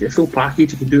said earlier, he's got the full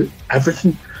package. He can do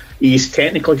everything. He's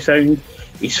technically sound.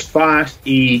 He's fast.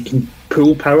 He can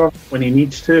pull power when he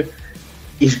needs to.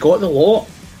 He's got the lot,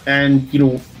 and in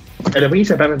a way, he's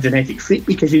a bit of a genetic freak,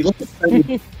 because you look at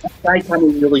this guy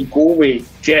can't really go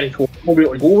with Jericho, won't be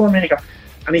able to go with America,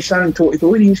 and he's standing toe to toe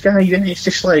with these guys, and it's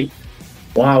just like,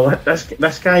 wow,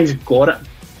 this guy's got it,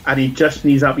 and he just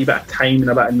needs that wee bit of time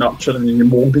and a bit of nurturing and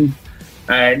moulding.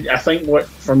 And I think what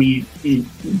for me, the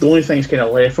only thing that's kind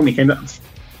of left for me, kind of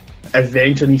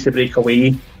eventually needs to break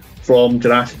away from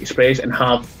Jurassic Express and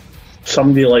have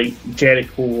somebody like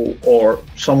Jericho or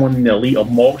someone in the elite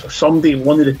of Mox, or somebody,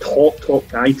 one of the top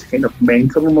guys to kind of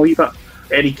mentor him a wee bit.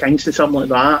 Eddie Kingston, something like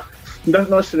that. Not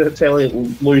necessarily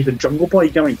lose the Jungle Boy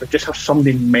gimmick, but just have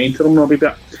somebody mentor him a wee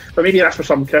bit. But maybe that's what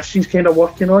some Christian's kind of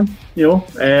working on,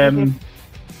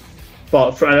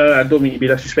 But I don't mean to be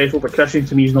disrespectful, but Christian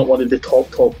to me is not one of the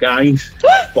top guys.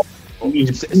 But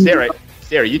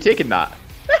Sarah, you taking that?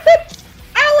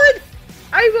 Alan,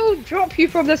 I will drop you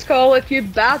from this call if you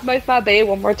badmouth my bae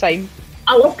one more time.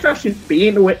 I love Christian,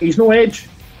 but he's no edge.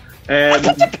 I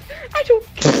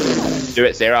don't Do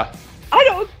it, Sarah. I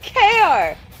don't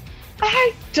care.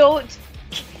 I don't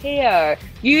care.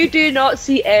 You do not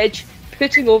see Edge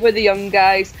putting over the young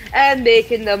guys and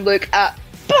making them look at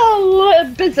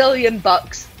bazillion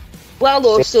bucks, while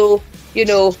also,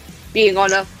 being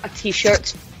on a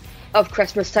t-shirt of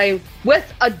Christmas time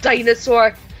with a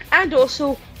dinosaur, and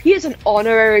also he is an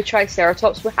honorary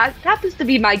Triceratops, which happens to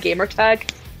be my gamer tag,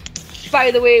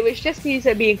 by the way, which just means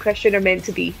that me and Christian are meant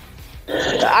to be.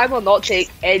 I will not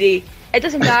take any. It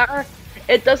doesn't matter.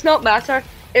 It does not matter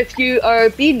if you are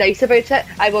being nice about it.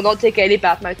 I will not take any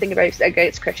bad mouthing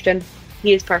against Christian.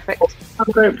 He is perfect.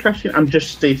 About Christian, I'm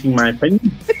just stating my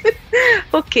opinion.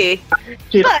 Okay.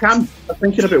 I'm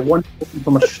thinking about one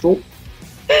from a stroke.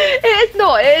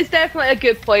 It is definitely a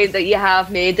good point that you have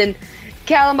made. And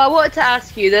Callum, I wanted to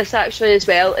ask you this actually as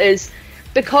well, is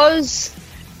because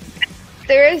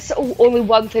there is only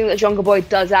one thing that Jungle Boy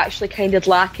does actually kind of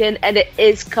lack in, and it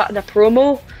is cutting a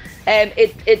promo.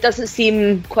 It doesn't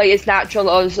seem quite as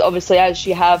natural as obviously as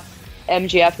you have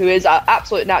MJF, who is an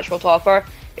absolute natural talker.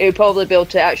 He would probably be able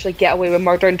to actually get away with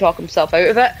murder and talk himself out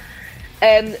of it.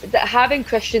 That having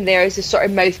Christian there as a sort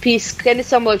of mouthpiece, kind of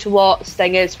similar to what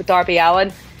Sting is for Darby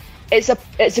Allin, it's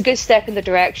a good step in the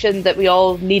direction that we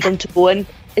all need him to go in,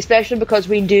 especially because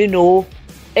we do know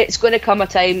it's going to come a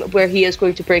time where he is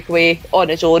going to break away on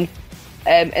his own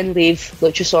and leave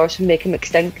Luchasaurus and make him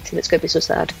extinct, and it's going to be so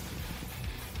sad.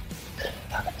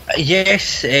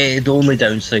 Yes, the only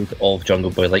downside of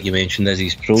Jungle Boy, like you mentioned, is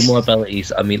his promo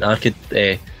abilities. I mean, I could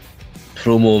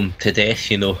promo him to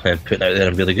death, and put out there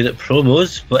I'm really good at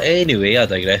promos, but anyway, I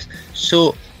digress.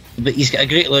 So, but he's got a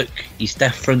great look, he's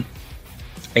different.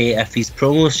 If his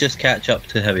promos just catch up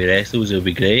to how he wrestles, it'll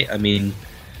be great. I mean,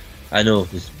 I know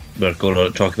we're going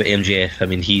to talk about MJF. I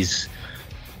mean,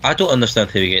 I don't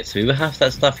understand how he gets through with half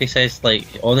that stuff he says. Like,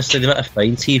 honestly, the amount of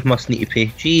fines he must need to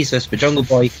pay, Jesus. But Jungle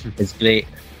Boy is great.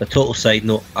 A total side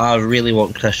note, I really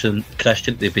want Christian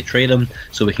to betray them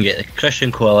so we can get the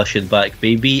Christian Coalition back,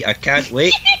 baby. I can't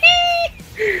wait.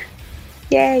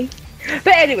 Yay.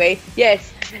 But anyway,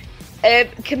 yes.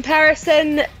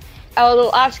 Comparison,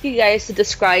 I'll ask you guys to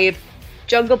describe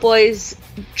Jungle Boy's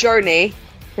journey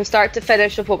from start to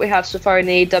finish of what we have so far in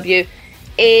AEW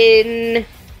in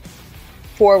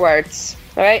 4 words.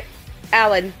 Alright?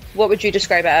 Alan, what would you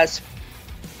describe it as?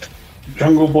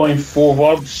 Jungle Boy in 4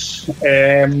 words.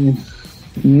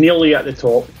 Nearly at the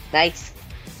top. Nice.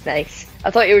 I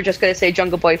thought you were just going to say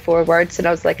Jungle Boy 4 words, and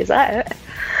I was like, is that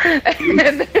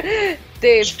it?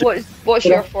 Dave, what's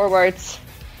your 4 words?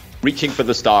 Reaching for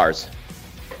the stars.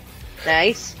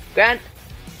 Nice. Grant?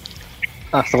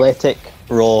 Athletic,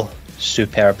 raw,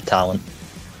 superb talent.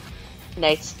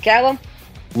 Nice. Callum?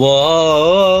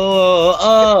 Whoa!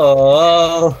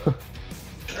 Oh.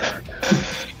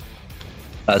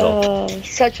 That's all.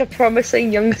 Such a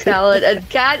promising young talent, and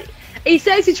he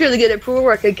says he's really good at pro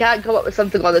work and can't come up with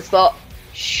something on the spot.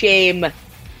 Shame.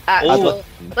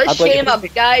 Let's shame him,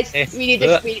 guys. We need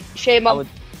to shame him.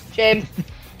 Shame.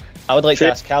 I would like to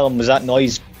ask Callum, was that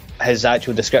noise his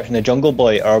actual description of Jungle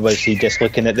Boy, or was he just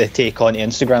looking at the take on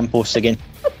Instagram posts again?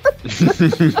 So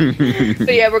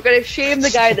yeah, we're going to shame the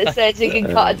guy that says he can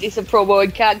cut a decent promo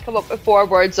and can't come up with 4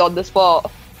 words on the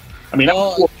spot. I mean,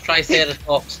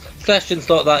 Triceratops. Christian's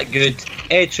not that good.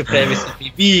 Edge supremacy,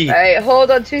 baby. Alright,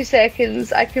 hold on 2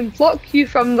 seconds. I can block you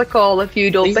from the call if you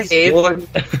don't behave.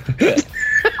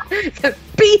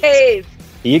 Behave!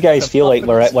 Do you guys feel like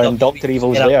we're in Dr.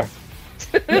 Evil's lair?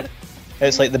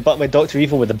 It's like the button with Dr.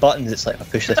 Evil with the buttons. It's like, if I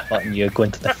push this button, you go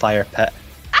into the fire pit.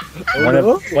 One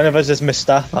of us is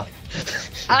Mustafa.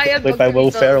 I am played by Dr. Will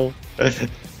Evil. Ferrell.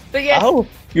 But yes, Ow!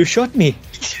 You shot me!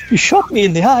 You shot me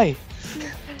in the eye!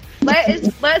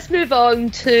 let's move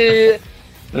on to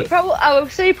I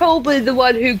would say probably the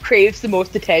one who craves the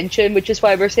most attention, which is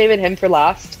why we're saving him for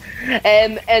last.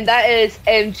 And that is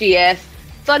MGF.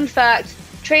 Fun fact,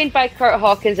 trained by Kurt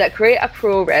Hawkins at Create a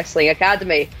Pro Wrestling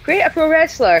Academy. Create a Pro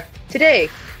Wrestler. Today,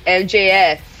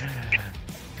 MJF.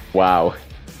 Wow.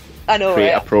 I know,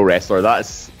 Create right? a Pro Wrestler.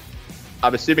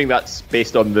 I'm assuming that's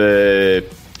based on the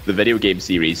video game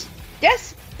series.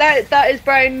 Yes, that is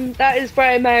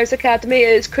Brian Myers Academy.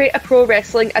 It's Create a Pro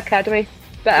Wrestling Academy.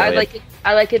 But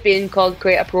I like it being called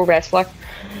Create a Pro Wrestler.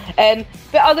 But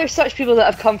other such people that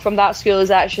have come from that school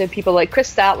is actually people like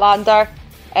Chris Statlander.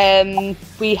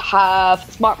 We have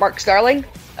Smart Mark Sterling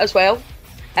as well,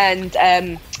 and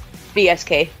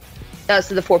BSK. That's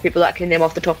the 4 people that I can name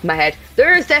off the top of my head.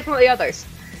 There is definitely others.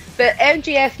 But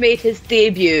MJF made his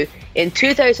debut in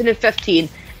 2015,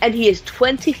 and he is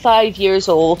 25 years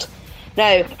old.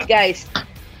 Now, guys,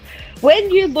 when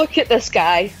you look at this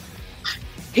guy,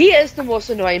 he is the most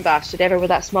annoying bastard ever with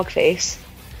that smug face.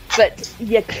 But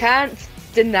you can't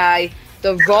deny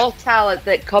the raw talent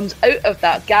that comes out of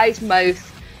that guy's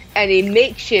mouth, and he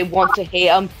makes you want to hate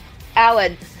him.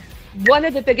 Alan, one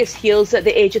of the biggest heels at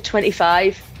the age of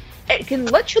 25, it can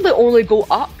literally only go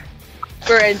up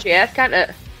for MJF, can't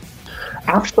it?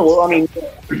 Absolutely.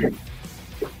 I mean,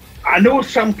 I know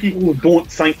some people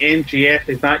don't think MJF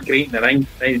is that great in the ring.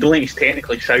 They don't think he's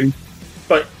technically sound.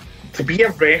 But to be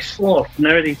a wrestler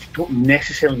nowadays, you don't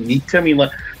necessarily need to. I mean,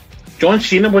 like, John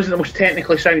Cena wasn't the most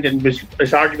technically sound and was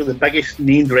arguably the biggest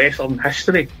named wrestler in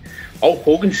history. Hulk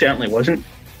Hogan certainly wasn't.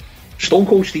 Stone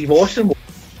Cold Steve Austin was.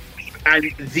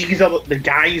 And these are the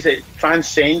guys that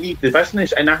transcended the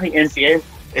business, and I think MJF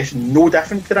is no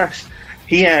different to this.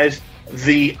 He is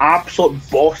the absolute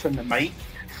boss on the mic.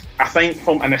 I think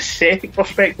from an aesthetic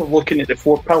perspective, looking at the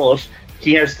 4 pillars,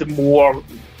 he has the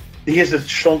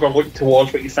stronger look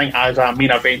towards what you think as a main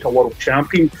event or world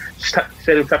champion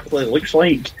stereotypically looks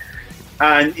like.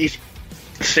 And he's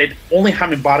said only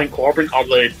him and Baron Corbin are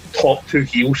the top 2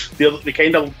 heels. They're the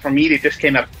kind of, for me, they just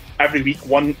kind of every week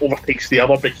one overtakes the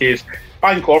other, because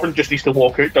Baron Corbin just needs to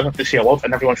walk out, doesn't have to say a word,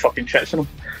 and everyone fucking shits on him.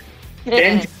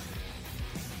 Then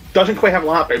doesn't quite have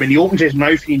that, but when he opens his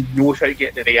mouth, he knows how to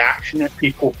get the reaction at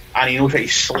people, and he knows how to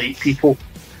slate people.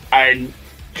 And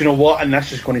do you know what? And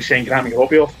this is going to send Grammy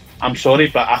Robbie off. I'm sorry,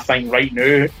 but I think right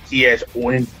now he is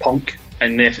owning Punk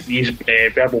in these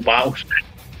verbal battles.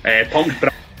 Punk's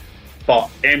brilliant, but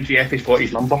MJF has got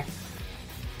his number.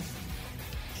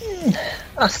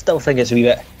 I still think it's a wee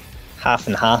bit half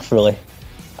and half, really.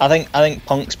 I think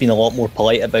Punk's been a lot more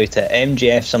polite about it.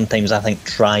 MJF sometimes, I think,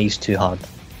 tries too hard.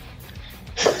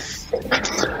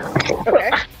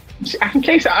 Okay. I can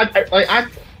kind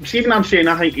of, see when I'm saying,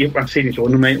 I think I'm saying his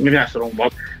own, maybe that's the wrong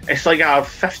word. It's like a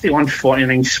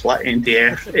 51-49 split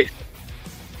MJF.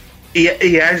 He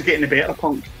is getting the better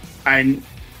Punk, and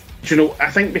you know,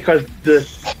 I think because the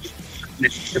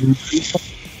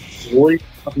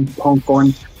having Punk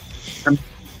on,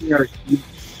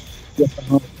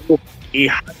 he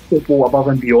has to go above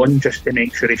and beyond just to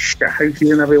make sure he's shit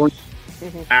houses and everyone.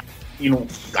 And, you know,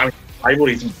 I mean,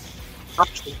 rivalries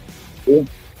absolute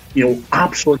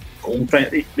gold for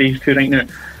these 2 right now.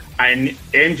 And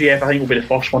MJF, I think, will be the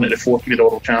first one at the 4 to be the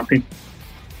world champion.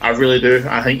 I really do.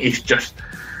 I think he's just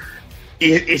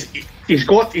he's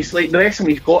like the rest of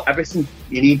him, he's got everything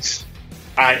he needs.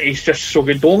 And he's just so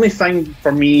good. The only thing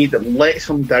for me that lets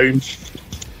him down is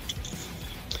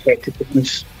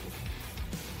competitiveness.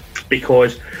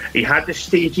 Because he had the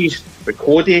stages with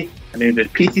Cody, and he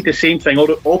repeated the same thing,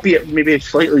 albeit maybe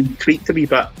slightly tweaked a wee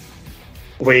bit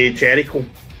with Jericho.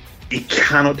 He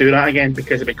cannot do that again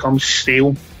because it becomes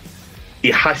stale.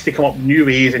 He has to come up with new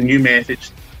ways and new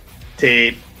methods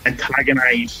to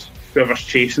antagonise whoever's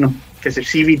chasing him. Because if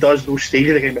CV does those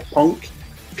stages again with Punk,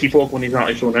 people are going to not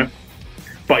his own out.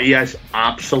 But he has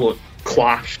absolute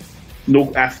class.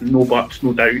 No ifs, no buts,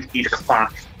 no doubt. He's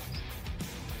class.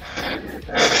 I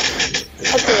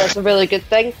think that's a really good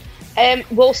thing.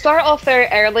 We'll start off very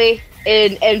early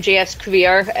in MJF's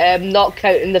career, not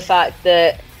counting the fact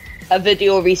that a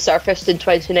video resurfaced in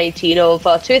 2019 of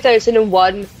a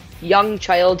 2001 young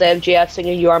child MJF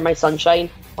singing "You Are My Sunshine"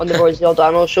 on the Rosie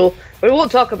O'Donnell show. But we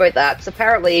won't talk about that, because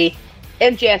apparently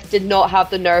MJF did not have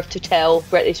the nerve to tell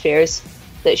Britney Spears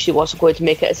that she wasn't going to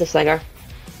make it as a singer.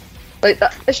 Like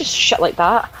that, it's just shit like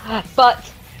that.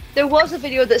 But there was a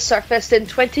video that surfaced in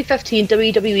 2015.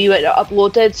 WWE when it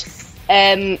uploaded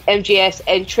MJF's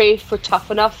entry for Tough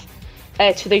Enough,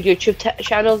 to their YouTube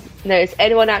channel. Now, has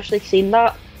anyone actually seen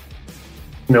that?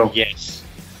 No. Yes.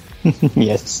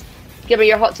 Yes. Give me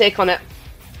your hot take on it.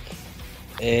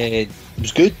 It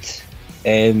was good.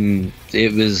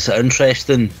 It was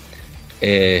interesting.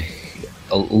 A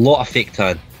lot of fake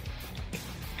tan.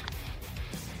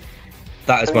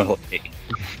 That is my hot take.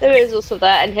 There is also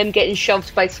that, and him getting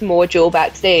shoved by Samoa Joe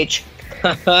backstage.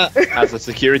 As a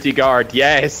security guard,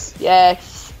 yes.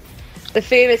 Yes. The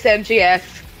famous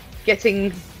MJF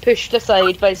getting pushed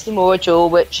aside by Samoa Joe,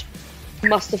 which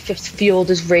must have just fueled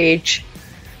his rage.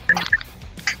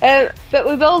 But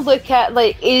we will look at,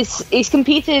 like, he's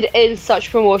competed in such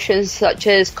promotions such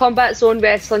as Combat Zone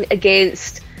Wrestling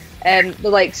against the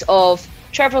likes of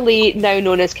Trevor Lee, now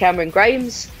known as Cameron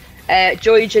Grimes,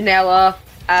 Joey Janela,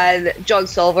 and John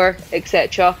Silver,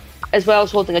 etc., as well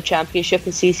as holding a championship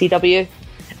in CCW.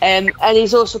 And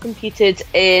he's also competed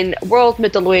in World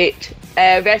Middleweight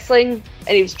Wrestling,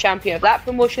 and he was champion of that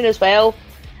promotion as well.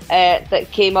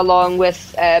 That came along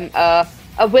with a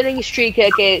winning streak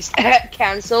against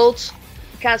cancelled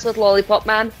Lollipop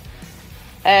Man.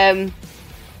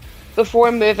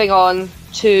 Before moving on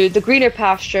to the greener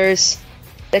pastures,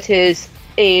 that is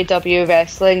AEW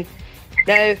Wrestling.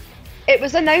 Now, it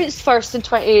was announced first in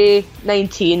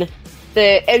 2019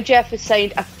 that MJF has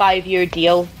signed a 5-year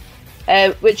deal,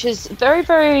 which is very,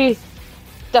 very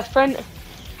different,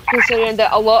 considering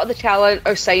that a lot of the talent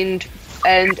are signed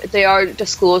and they aren't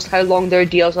disclosed how long their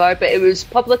deals are, but it was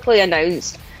publicly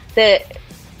announced that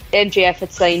MJF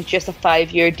had signed just a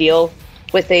 5-year deal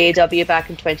with AEW back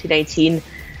in 2019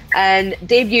 and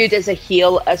debuted as a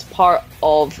heel as part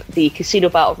of the Casino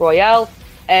Battle Royale,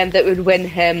 that would win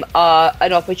him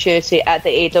an opportunity at the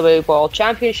AEW World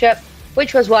Championship,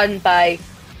 which was won by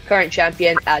current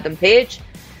champion Adam Page.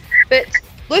 But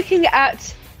looking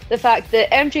at the fact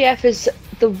that MJF is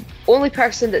the only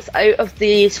person that's out of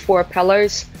these 4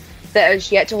 pillars that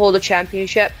has yet to hold a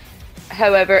championship,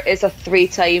 however, is a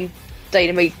 3-time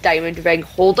Dynamite Diamond Ring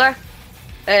holder.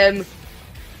 Now,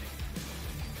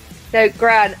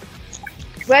 Grant,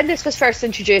 when this was first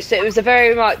introduced, it was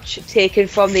very much taken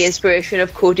from the inspiration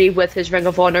of Cody with his Ring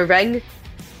of Honor ring.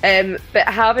 But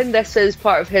having this as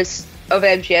part of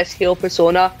MJF's heel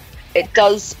persona, it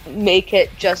does make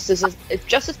it just as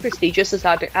prestigious as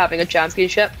having a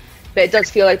championship. But it does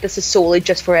feel like this is solely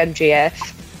just for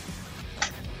MJF.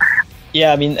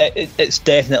 Yeah, I mean, it's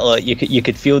definitely, you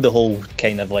could feel the whole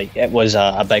kind of like, it was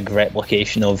a big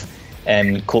replication of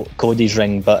Cody's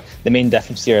ring, but the main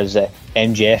difference here is that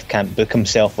MJF can't book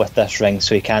himself with this ring,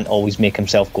 so he can't always make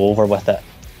himself go over with it,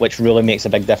 which really makes a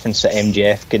big difference that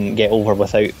MJF can get over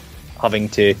without having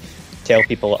to tell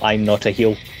people I'm not a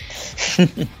heel.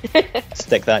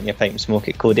 Stick that in your pipe and smoke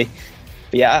it, Cody.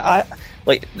 But yeah, I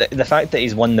like the fact that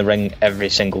he's won the ring every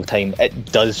single time.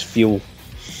 It does feel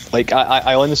like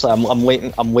I honestly I'm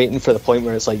waiting for the point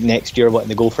where it's like next year wanting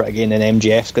to go for it again, and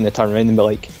MJF's going to turn around and be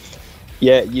like,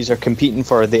 yeah, yous are competing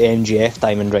for the MJF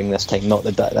diamond ring this time, not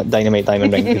the Dynamite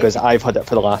diamond ring, because I've had it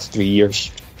for the last 3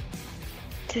 years.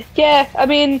 Yeah, I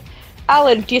mean,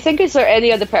 Alan, do you think is there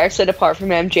any other person apart from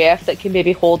MJF that can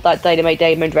maybe hold that Dynamite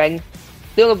diamond ring?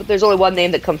 There's only one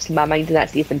name that comes to my mind, and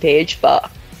that's Ethan Page,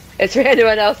 but is there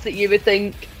anyone else that you would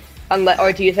think,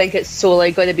 or do you think it's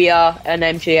solely going to be an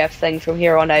MJF thing from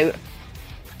here on out?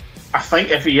 I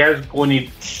think if he is going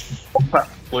to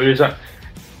lose it,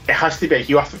 it has to be a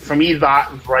heel. For me,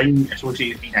 that ring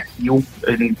associated with being a heel,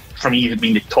 and for me, it's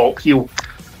been the top heel.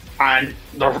 And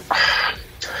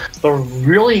there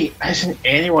really isn't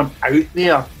anyone out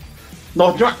there.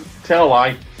 No, tell a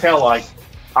lie.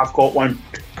 I've got one.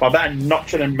 A bit of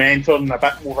nurturing and mentoring, a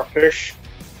bit more of a push.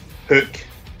 Hook.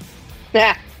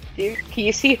 Yeah. Can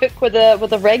you see Hook with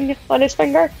a ring on his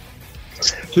finger?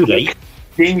 Too late.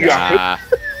 Danger.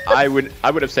 I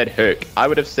would have said Hook. I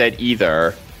would have said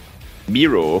either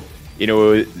Miro, you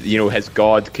know, his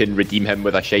god can redeem him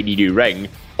with a shiny new ring,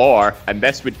 or, and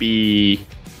this would be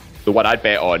the one I'd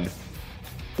bet on,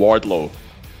 Wardlow.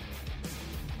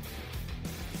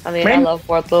 I mean, I love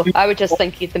Wardlow. I would just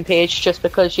think Ethan Page, just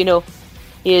because, you know,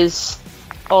 he is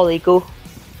all ego.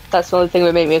 That's the only thing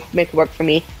that would make it work for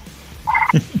me.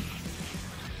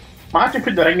 Imagine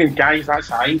put the ring in guys that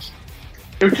size.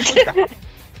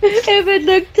 It would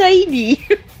look tiny.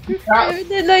 It would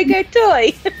look like a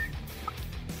toy.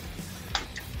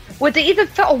 Would it even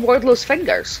fit on Wardlow's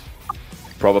fingers?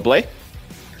 Probably.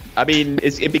 I mean,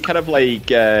 it'd be kind of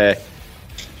like... it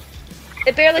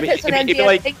barely fits on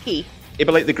MJF's pinky. It'd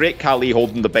be like the Great Khali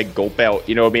holding the big gold belt.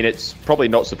 You know, I mean, it's probably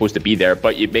not supposed to be there,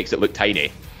 but it makes it look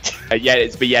tiny. And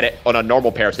yet, on a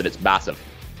normal person, it's massive.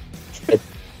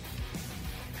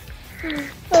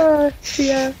 Oh,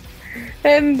 yeah.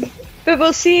 But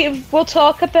we'll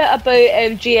talk a bit about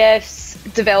MJF's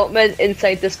development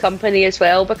inside this company as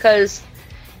well, because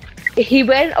he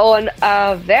went on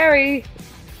a very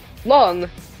long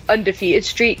undefeated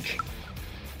streak.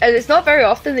 And it's not very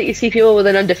often that you see people with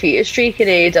an undefeated streak in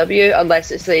AEW,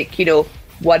 unless it's like,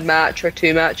 one match or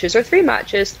two matches or three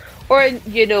matches. Or,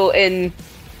 in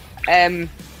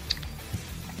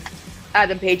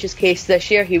Adam Page's case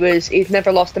this year, he's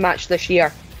never lost a match this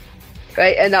year.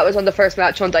 Right? And that was on the first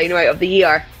match on Dynamite of the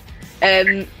year.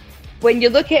 When you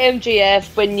look at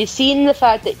MJF, when you've seen the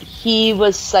fact that he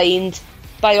was signed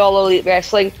by All Elite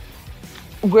Wrestling,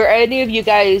 were any of you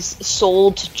guys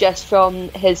sold just from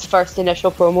his first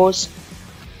initial promos?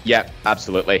 Yeah,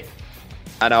 absolutely.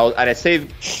 And I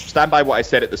stand by what I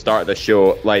said at the start of the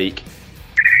show. Like,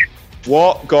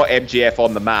 what got MJF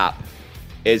on the map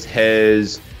is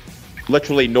his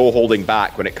literally no holding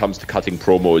back when it comes to cutting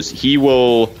promos. He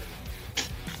will,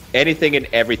 anything and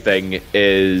everything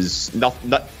is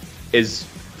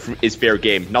fair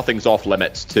game. Nothing's off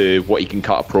limits to what he can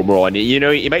cut a promo on.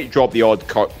 He might drop the odd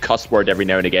cuss word every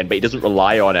now and again, but he doesn't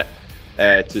rely on it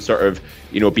to sort of,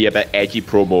 be a bit edgy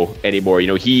promo anymore.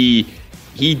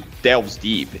 He delves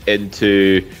deep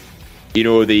into,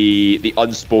 the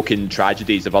unspoken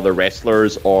tragedies of other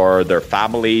wrestlers or their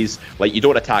families. Like, you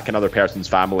don't attack another person's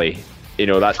family.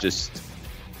 That's just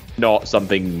not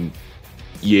something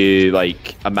you,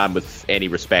 like, a man with any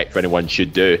respect for anyone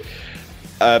should do.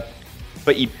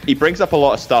 But he brings up a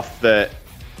lot of stuff that,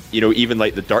 even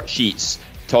like the dirt sheets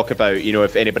talk about,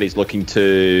 if anybody's looking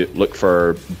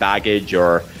for baggage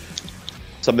or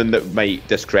something that might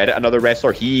discredit another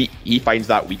wrestler, he finds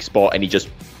that weak spot and he just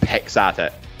picks at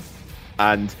it.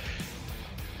 And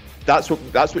that's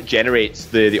what generates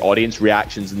the audience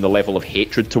reactions and the level of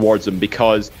hatred towards him,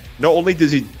 because not only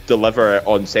does he deliver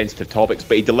on sensitive topics,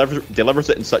 but he delivers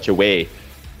it in such a way,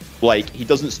 like, he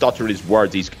doesn't stutter his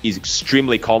words. He's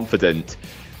extremely confident,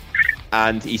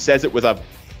 and he says it with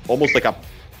almost like a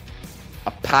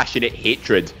passionate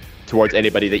hatred towards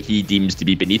anybody that he deems to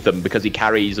be beneath him, because he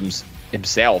carries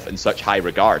himself in such high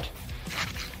regard.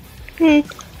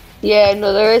 Yeah,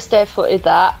 no, there is definitely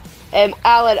that.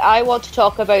 Alan, I want to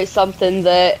talk about something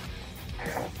that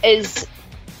is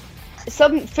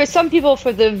for some people,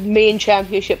 for the main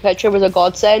championship picture was a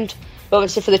godsend, but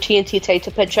obviously for the TNT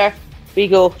title picture, we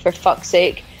go, for fuck's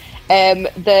sake.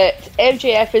 That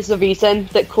MJF is the reason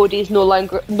that Cody's no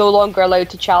longer allowed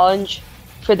to challenge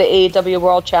for the AEW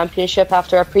World Championship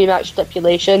after a pre-match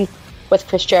stipulation with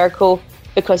Chris Jericho,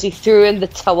 because he threw in the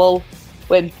towel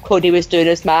when Cody was doing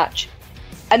his match.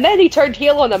 And then he turned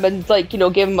heel on him and, like,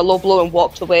 gave him a low blow and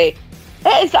walked away.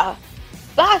 That is a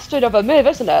bastard of a move,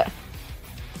 isn't it?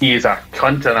 He is a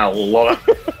cunt and I love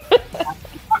it.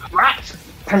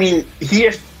 I mean, he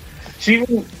is... See,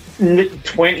 in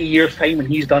 20 years' time when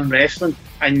he's done wrestling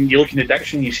and you look in the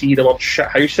dictionary, you see the word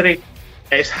shithousery,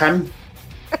 it's him.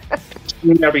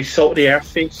 With his salt of the earth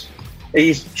face.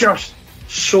 He's just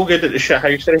so good at the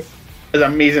shithousery. It's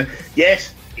amazing.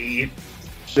 Yes, the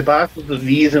bastard's the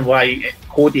reason why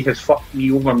Cody has fucked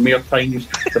me over more times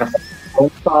than a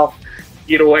all-star.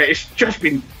 It's just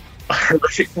been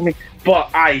horrific for me. But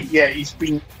he's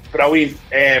been brilliant.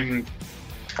 And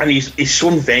he's so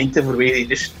inventive with the way he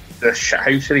just the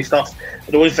shithousery stuff.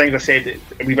 The only thing I said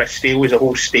a wee bit stale was the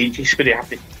whole stages where you have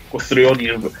to go through all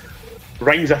these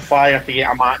rings of fire to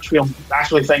get a match with him. That's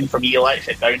the only thing for me, he lets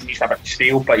it down. He's a bit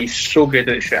stale, but he's so good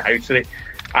at shithousery.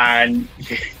 And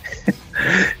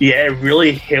it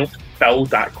really helped build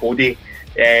that Cody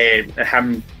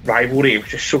him rivalry. It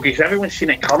was just so good because everyone's seen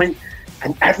it coming,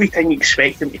 and every time you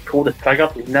expect him to pull the trigger,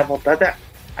 he never did it.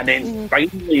 And then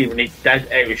finally, when he did,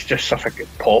 it was just such a good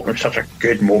pop and such a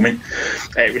good moment.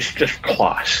 It was just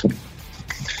class.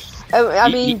 I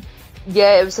mean,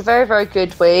 it was a very, very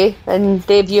good way. And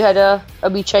Dave, you had a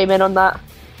wee chime in on that.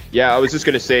 Yeah, I was just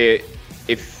going to say,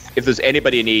 if there's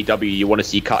anybody in AEW you want to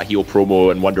see cut a heel promo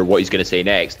and wonder what he's going to say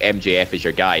next, MJF is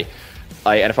your guy.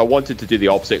 And if I wanted to do the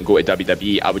opposite and go to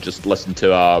WWE, I would just listen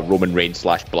to a Roman Reigns /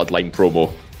 Bloodline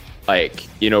promo.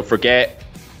 Forget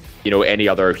any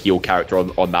other heel character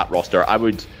on that roster.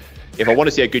 If I want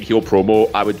to see a good heel promo,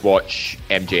 I would watch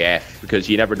MJF, because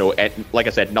you never know. Like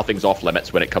I said, nothing's off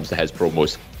limits when it comes to his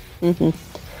promos.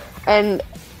 And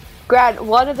Grant,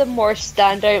 one of the more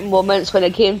standout moments when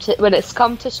it's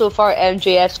come to so far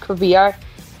MJF's career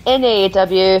in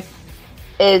AEW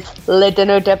is Le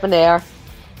Dino Debonair.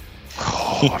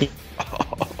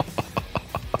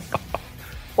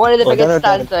 One of the biggest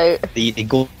standout. The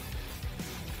goal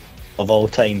of all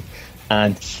time,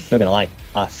 and not gonna lie,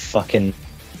 I fucking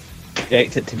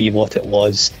expect it to be what it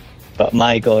was, but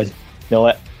my god, know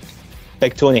it.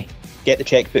 Big Tony, get the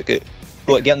checkbook out.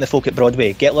 Get the folk at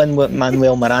Broadway. Get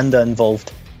Lin-Manuel Miranda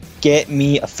involved. Get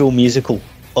me a full musical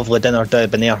of Le Dîner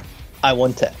Debonair. I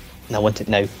want it, and I want it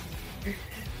now.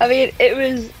 I mean, it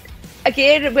was,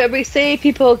 again, when we say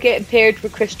people getting paired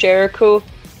with Chris Jericho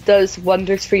does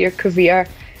wonders for your career,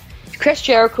 Chris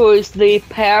Jericho is the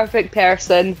perfect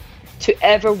person to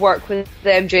ever work with the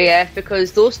MJF,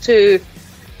 because those two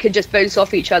can just bounce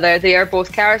off each other. They are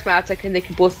both charismatic and they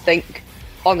can both think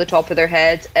on the top of their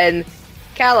head. And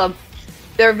Callum,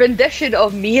 their rendition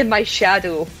of Me and My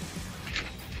Shadow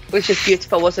was just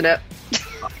beautiful, wasn't it?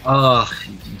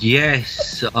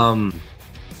 Yes. Let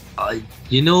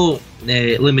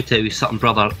me tell you something,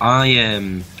 brother.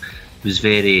 I was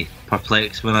very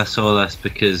perplexed when I saw this,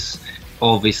 because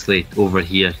obviously over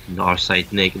here in our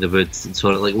side, neck of the woods, it's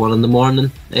sort of like 1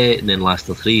 a.m, and then last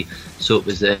till 3. So it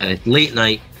was late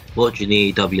night watching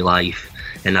AEW live,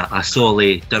 and I saw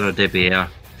Le Dîner Debonair,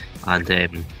 and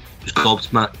was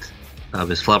gobsmacked. I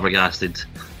was flabbergasted.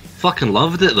 Fucking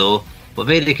loved it though, but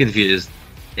very confused.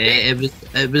 It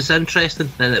was interesting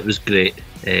and it was great.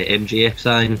 MJF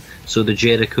sang, so did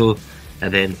Jericho,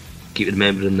 and then keep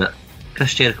remembering that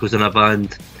Chris Jericho's in a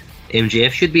band.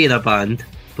 MJF should be in a band,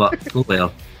 but oh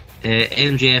well.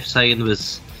 MJF sign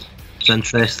was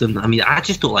interesting. I mean, I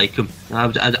just don't like him.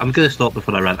 I'm going to stop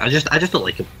before I rant. I just don't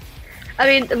like him. I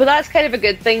mean, well, that's kind of a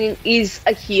good thing. He's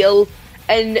a heel,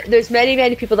 and there's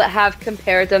many people that have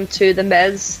compared him to The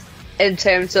Miz in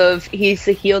terms of he's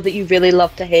the heel that you really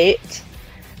love to hate.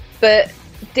 But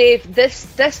Dave, this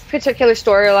particular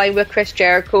storyline with Chris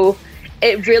Jericho,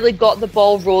 it really got the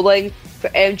ball rolling for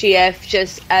MJF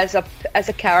just as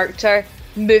a character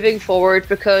moving forward,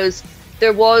 because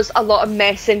there was a lot of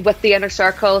messing with the Inner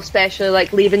Circle, especially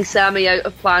like leaving Sammy out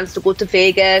of plans to go to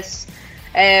Vegas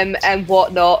and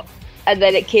whatnot. And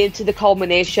then it came to the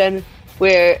culmination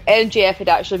where MJF had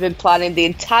actually been planning the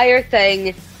entire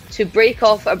thing to break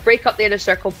up the Inner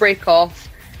Circle,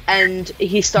 and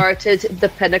he started the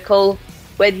Pinnacle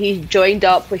when he joined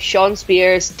up with Sean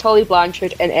Spears, Tully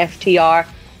Blanchard and FTR,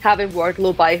 having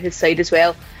Wardlow by his side as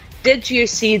well. Did you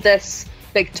see this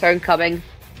big turn coming?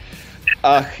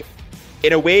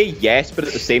 In a way, yes, but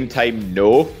at the same time,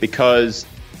 no, because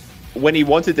when he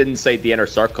wanted inside the Inner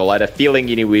Circle, I had a feeling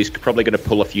he was probably going to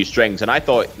pull a few strings, and I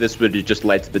thought this would have just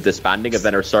led to the disbanding of the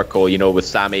Inner Circle, with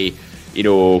Sammy,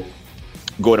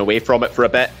 going away from it for a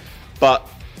bit. But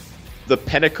the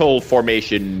Pinnacle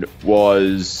formation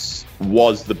was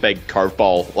the big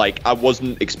curveball. Like, I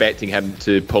wasn't expecting him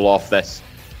to pull off this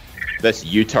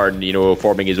U-turn,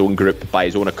 forming his own group by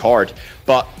his own accord.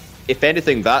 But if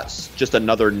anything, that's just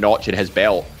another notch in his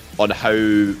belt on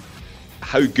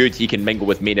how good he can mingle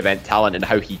with main event talent and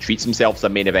how he treats himself as a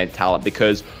main event talent.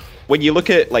 Because when you look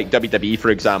at like WWE, for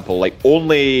example, like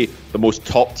only the most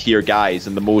top tier guys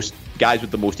and the most guys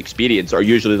with the most experience are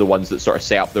usually the ones that sort of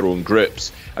set up their own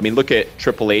groups. I mean, look at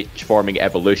Triple H forming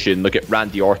Evolution, look at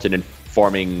Randy Orton and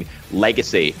forming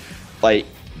Legacy. Like,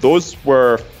 those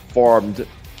were formed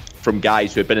from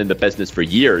guys who have been in the business for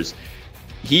years.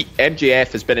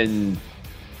 MJF has been in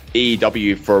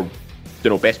AEW for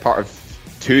best part of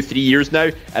 2-3 years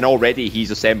now, and already he's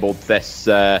assembled this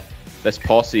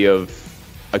posse of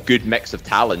a good mix of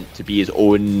talent to be his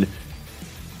own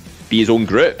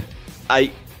group.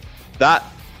 That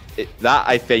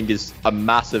I find is a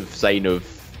massive sign of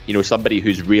somebody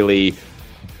who's really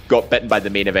got bitten by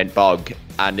the main event bug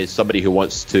and is somebody who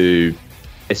wants to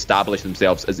establish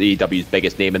themselves as AEW's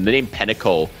biggest name. And the name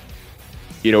Pinnacle,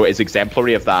 is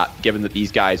exemplary of that, given that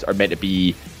these guys are meant to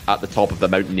be at the top of the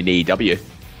mountain in AEW.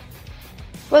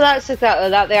 Well, that's exactly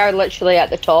that. They are literally at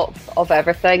the top of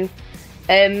everything.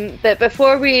 But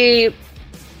before we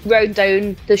round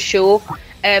down the show,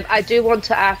 I do want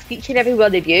to ask each and every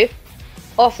one of you,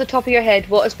 off the top of your head,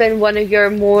 what has been one of your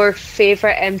more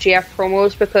favourite MJF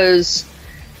promos?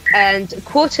 And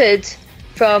quoted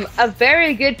from a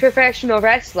very good professional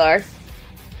wrestler,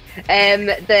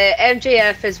 the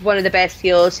MJF is one of the best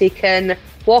heels. He can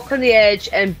walk on the edge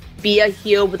and be a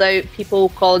heel without people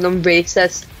calling him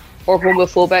racist or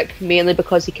homophobic, mainly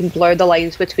because he can blur the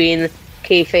lines between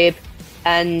kayfabe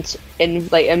and in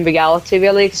reality,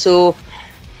 really. So,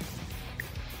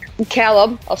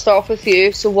 Callum, I'll start off with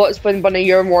you. So, what's been one of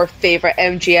your more favourite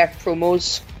MJF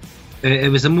promos?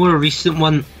 It was a more recent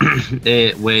one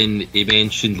when he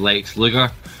mentioned Lex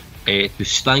Luger to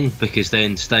Sting, because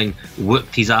then Sting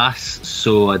whooped his ass.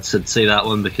 So I'd say that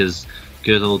one, because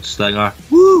good old Stinger,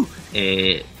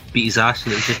 beat his ass,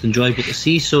 and it was just enjoyable to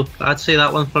see. So I'd say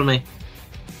that one for me.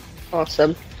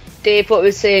 Awesome. Dave, what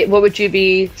would you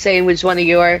be saying was one of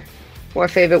your more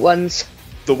favourite ones?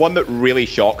 The one that really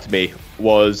shocked me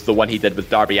was the one he did with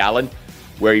Darby Allin,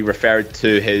 where he referred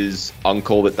to his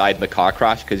uncle that died in the car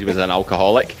crash because he was an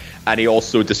alcoholic. And he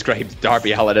also described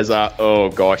Darby Allin as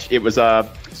it was a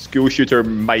school shooter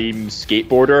mime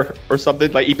skateboarder or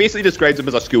something. Like, he basically describes him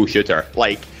as a school shooter.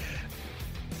 Like,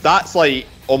 that's like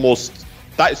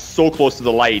that is so close to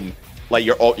the line. Like,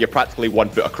 you're practically 1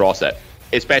 foot across it,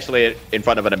 especially in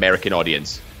front of an American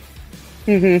audience.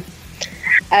 Mm-hmm.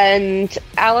 And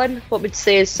Alan, what would you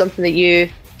say is something that you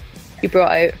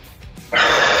brought out?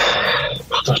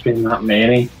 There's been that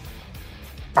many.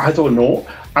 I don't know.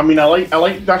 I mean, I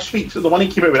like this week. The one he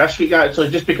came out with this week, actually,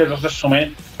 just because there's just so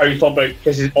many. How you talk about,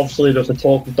 because obviously there's the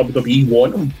talk of WWE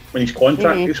want him when his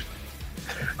contract is,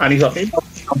 and he's like,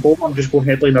 I'm just going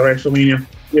headline the WrestleMania.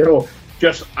 You know,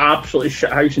 just absolutely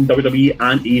shithousing WWE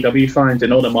and AEW fans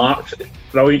and all the marks.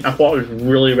 Brilliant. I thought it was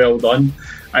really well done,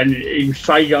 and he was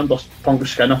trying to get under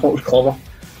Punk's skin. I thought it was clever,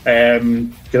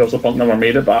 because obviously Punk never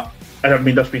made it. But I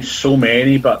mean, there's been so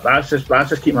many, but that's just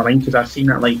keep my mind, because I've seen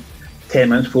that like 10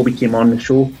 minutes before we came on the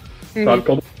show. So I'd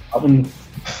probably have one.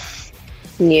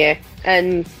 Yeah.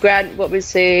 And Grant, what would you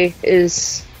say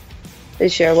is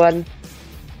your one?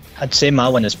 I'd say my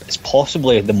one is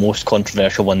possibly the most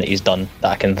controversial one that he's done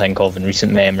that I can think of in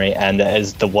recent memory, and it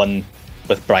is the one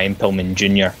with Brian Pillman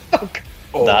Jr.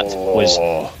 That was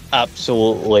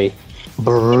absolutely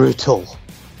brutal.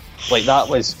 Like, that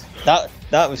was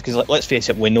because, like, let's face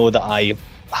it, we know that I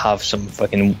have some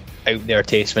fucking out there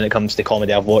taste when it comes to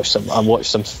comedy. I've watched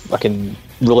some fucking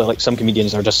really, like, some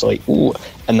comedians are just like, ooh,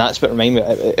 and that's what reminded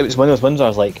me. It was one of those ones where I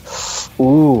was like,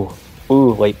 ooh,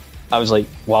 like, I was like,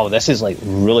 wow, this is like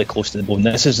really close to the bone.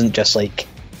 This isn't just like,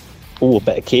 oh, a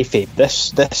bit of kayfabe.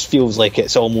 This feels like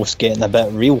it's almost getting a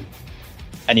bit real.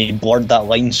 And he blurred that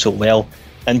line so well.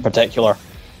 In particular,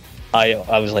 I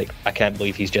was like, I can't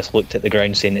believe he's just looked at the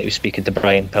ground saying that he was speaking to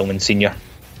Brian Pillman Sr.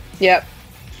 Yep.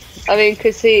 I mean,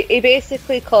 because he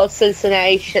basically called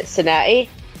Cincinnati Shitcinnati,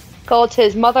 called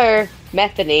his mother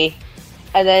Methany,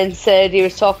 and then said he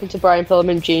was talking to Brian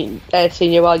Pillman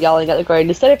Sr. while yelling at the ground.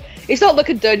 Instead of, he's not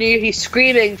looking down you, he's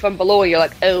screaming from below. You're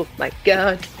like, oh my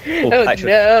god,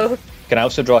 actually, no. Can I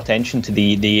also draw attention to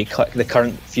the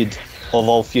current feud of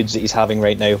all feuds that he's having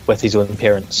right now with his own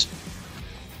parents?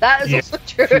 That is also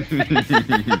true.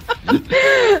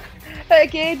 But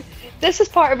again, this is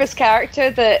part of his character,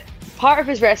 that part of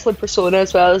his wrestling persona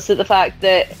as well, is that the fact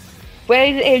that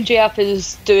when MJF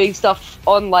is doing stuff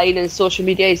online and social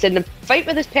media, he's in a fight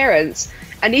with his parents,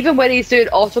 and even when he's doing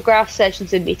autograph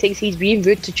sessions in meetings, he's being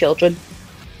rude to children.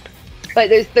 Like,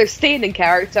 they're staying in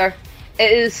character.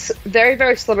 It is very,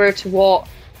 very similar to what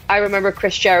I remember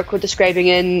Chris Jericho describing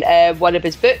in one of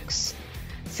his books,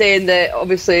 saying that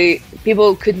obviously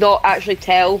people could not actually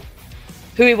tell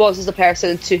who he was as a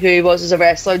person to who he was as a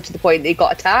wrestler, to the point that he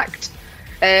got attacked.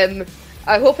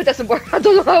 I hope it doesn't work. I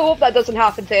don't know. I hope that doesn't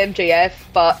happen to MJF,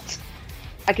 but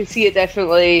I can see it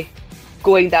definitely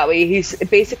going that way. He's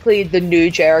basically the new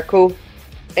Jericho,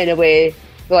 in a way,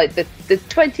 like the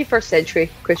 21st century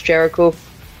Chris Jericho.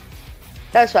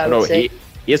 That's what I would say.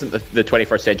 He isn't the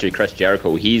 21st century Chris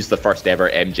Jericho. He's the first ever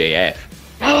MJF.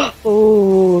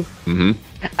 Oh. Mm-hmm.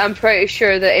 I'm pretty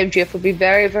sure that MJF will be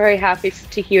very, very happy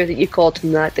to hear that you called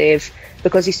him that, Dave,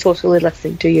 because he's totally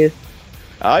listening to you.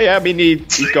 Oh yeah, I mean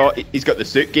he's got the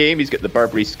suit game, he's got the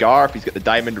Burberry scarf, he's got the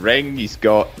diamond ring, he's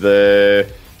got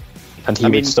the. And he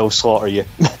would still slaughter you.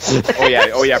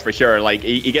 oh yeah, for sure. Like,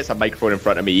 he gets a microphone in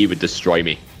front of me, he would destroy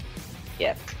me.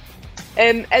 Yeah.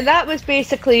 And that was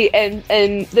basically, and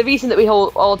the reason that we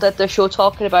all did the show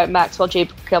talking about Maxwell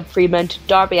Jacob Freeman,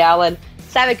 Darby Allin,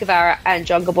 Sammy Guevara, and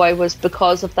Jungle Boy was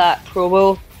because of that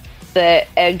promo that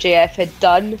MJF had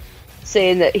done,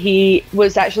 saying that he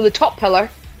was actually the top pillar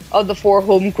of the 4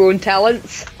 homegrown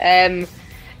talents. Now,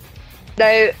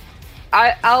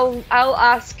 I'll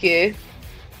ask you,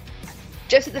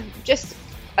 just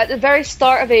at the very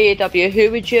start of AEW,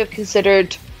 who would you have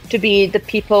considered to be the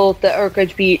people that are going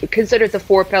to be considered the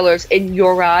 4 pillars in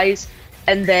your eyes?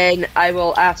 And then I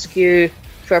will ask you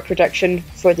for a prediction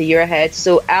for the year ahead.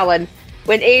 So, Alan,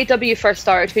 when AEW first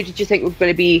started, who did you think were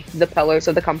going to be the pillars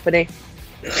of the company?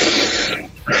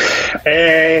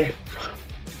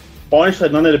 Honestly,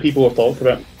 none of the people have talked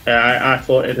about. I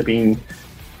thought it'd have been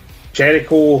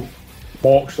Jericho,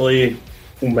 Moxley,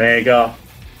 Omega,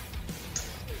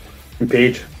 and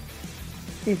Page.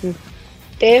 Mm-hmm.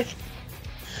 Dave?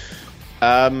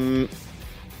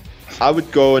 I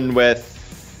would go in with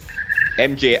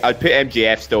MJ. I'd put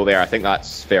MJF still there. I think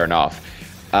that's fair enough.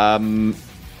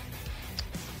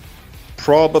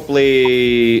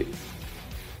 Probably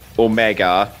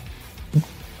Omega,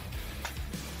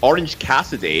 Orange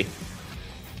Cassidy,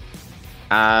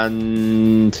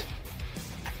 and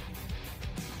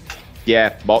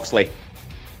yeah, Moxley.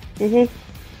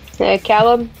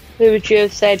 Callum, who would you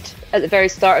have said at the very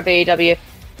start of AEW?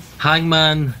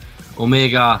 Hangman,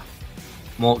 Omega,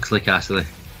 Moxley, Cassidy.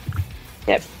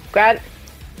 Yep. Grant?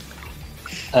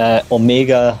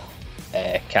 Omega,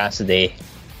 Cassidy.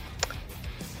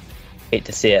 Hate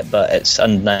to say it, but it's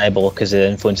undeniable because of the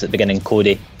influence at the beginning,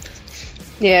 Cody.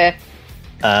 Yeah.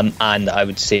 And I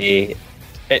would say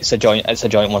it's a joint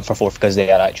one for fourth because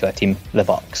they are actually a team, the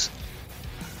Bucks.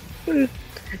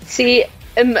 See,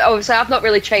 obviously I've not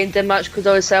really chimed in much because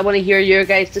obviously I want to hear your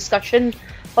guys' discussion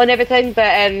on everything.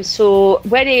 But so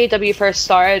when AEW first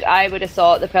started, I would have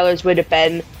thought the pillars would have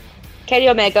been Kenny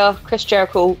Omega, Chris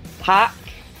Jericho, Pac,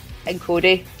 and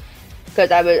Cody,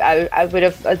 because I would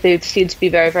have, they seemed to be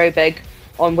very, very big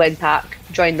on when Pac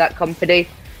joined that company.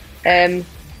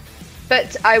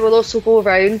 But I will also go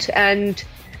around, and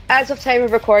as of time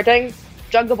of recording,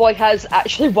 Jungle Boy has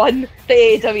actually won the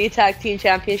AEW Tag Team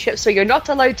Championship, so you're not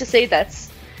allowed to say this.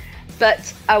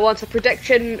 But I want a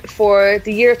prediction for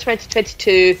the year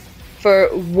 2022 for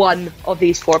one of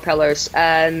these four pillars.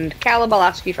 And Callum, I'll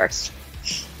ask you first.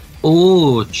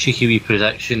 Oh, cheeky wee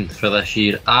prediction for this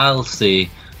year. I'll say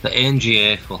the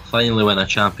NGF will finally win a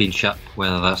championship,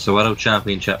 whether that's the World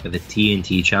Championship or the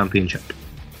TNT Championship.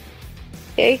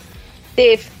 Okay.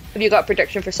 Dave, have you got a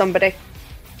prediction for somebody?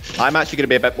 I'm actually going to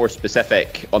be a bit more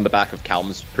specific on the back of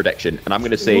Calum's prediction, and I'm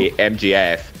going to say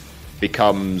MGF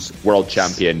becomes world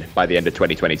champion by the end of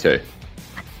 2022.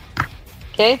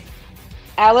 Okay.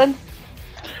 Alan?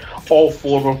 All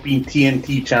four will be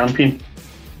TNT champion.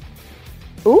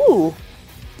 Ooh.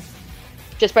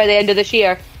 Just by the end of this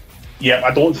year? Yeah,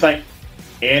 I don't think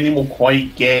any will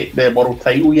quite get the world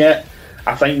title yet.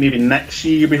 I think maybe next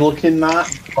year you'll be looking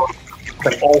at.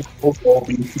 But all four will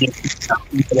be TNT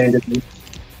champion by the end of the year.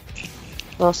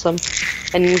 Awesome.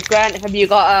 And Grant, have you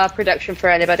got a prediction for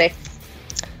anybody?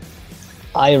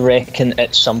 I reckon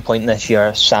at some point this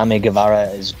year, Sammy Guevara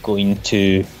is going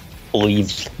to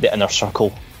leave the inner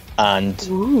circle and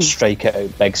strike it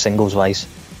out big singles wise.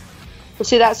 Well,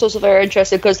 see, that's also very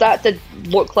interesting because that did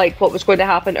look like what was going to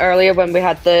happen earlier when we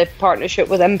had the partnership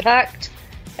with Impact.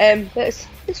 But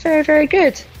it's very, very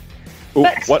good. Ooh,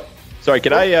 what? Sorry,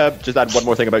 can I just add one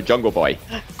more thing about Jungle Boy?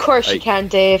 Of course you can,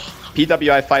 Dave.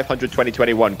 PWI 500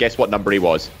 2021, guess what number he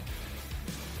was?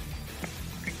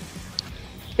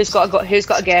 Who's got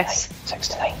a guess?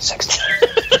 69.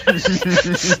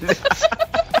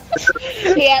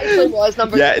 He actually was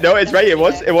number 69. Yeah, no, it's right, it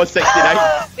was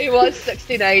 69. He was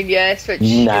 69, yes. Which,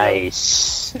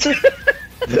 nice.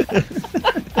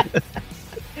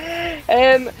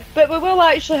 But we will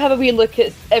actually have a wee look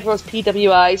at everyone's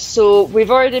PWIs. So we've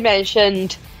already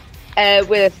mentioned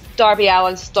with Darby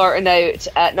Allin starting out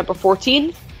at number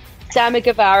 14. Sammy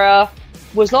Guevara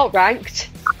was not ranked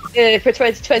for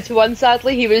 2021,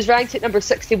 sadly. He was ranked at number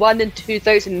 61 in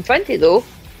 2020, though.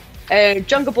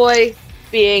 Jungle Boy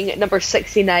being number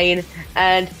 69,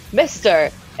 and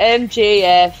Mr.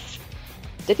 MJF.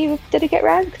 Did he get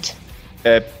ranked?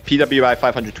 PWI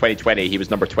 500 2020, he was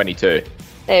number 22.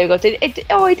 There we go.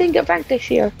 He didn't get ranked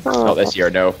this year. Oh, not this year,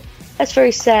 no. That's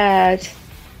very sad.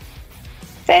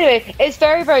 But anyway, it's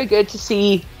very, very good to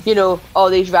see, all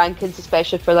these rankings,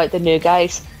 especially for like the new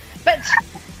guys. But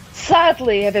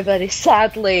sadly, everybody,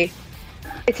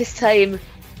 it is time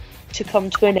to come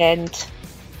to an end.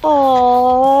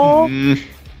 Aww.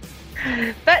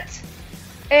 But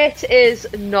it is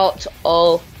not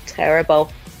all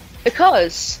terrible,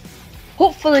 because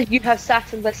hopefully you have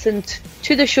sat and listened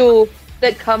to the show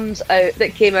that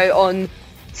came out on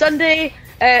Sunday.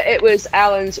 It was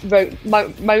Alan's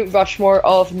Mount Rushmore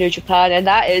of New Japan, and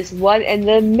that is one in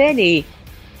the many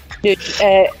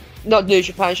not New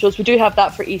Japan shows. We do have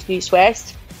that for East East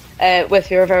West with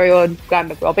your very own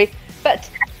Grant McRobbie, but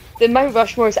the Mount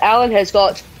Rushmores, Alan has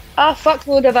got a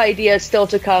fuckload of ideas still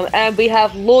to come, and we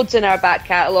have loads in our back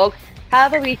catalogue.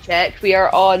 Have a wee check. We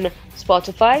are on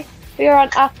Spotify, we are on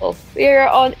Apple, we are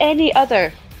on any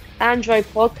other Android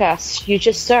podcasts. You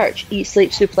just search Eat,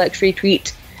 Sleep, Suplex,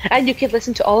 Retweet, and you can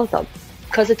listen to all of them,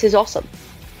 because it is awesome.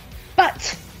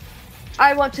 But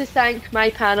I want to thank my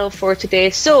panel for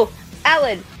today. So,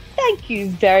 Alan, thank you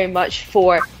very much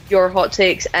for your hot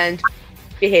takes and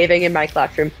behaving in my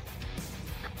classroom.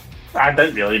 I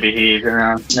didn't really behave.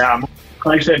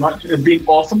 Thanks very much. It's been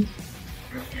awesome.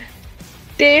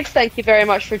 Dave, thank you very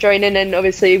much for joining in,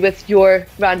 obviously, with your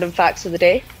random facts of the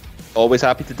day. Always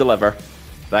happy to deliver.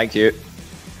 Thank you.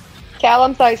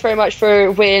 Callum, thanks very much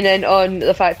for weighing in on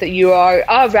the fact that you are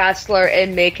a wrestler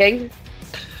in making.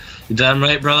 You're damn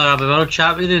right, brother. I'll be world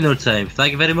champion in no time.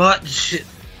 Thank you very much.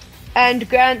 And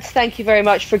Grant, thank you very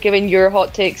much for giving your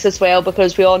hot takes as well,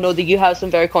 because we all know that you have some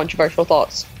very controversial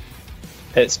thoughts.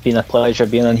 It's been a pleasure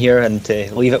being on here, and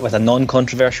to leave it with a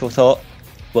non-controversial thought,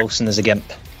 Wilson is a gimp.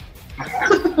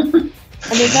 I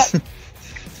mean,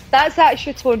 that's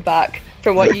actually toned back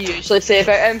from what you usually say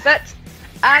about him. But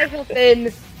I have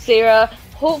been Sarah.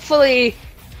 Hopefully,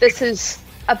 this has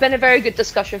been a very good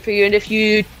discussion for you. And if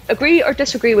you agree or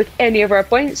disagree with any of our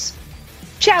points,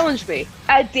 challenge me.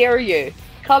 I dare you.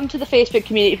 Come to the Facebook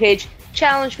community page.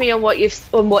 Challenge me on what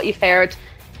you've heard.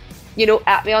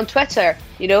 At me on Twitter.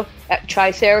 At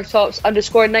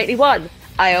Triceratops_91.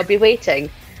 I'll be waiting.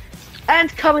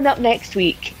 And coming up next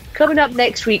week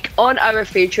on our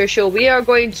feature show, we are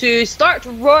going to start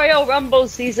Royal Rumble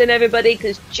season, everybody,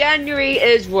 because January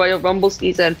is Royal Rumble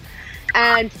season.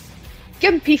 And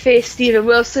Gimpy Face Stephen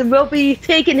Wilson will be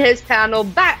taking his panel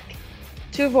back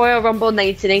to Royal Rumble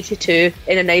 1982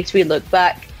 in a nice wee look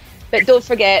back. But don't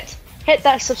forget, hit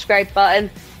that subscribe button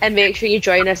and make sure you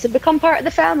join us and become part of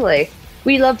the family.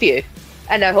 We love you,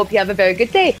 and I hope you have a very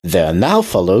good day. There now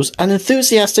follows an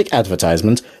enthusiastic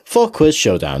advertisement for Quiz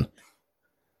Showdown.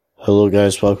 Hello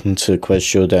guys, welcome to Quiz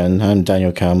Showdown. I'm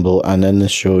Daniel Campbell, and in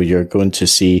this show you're going to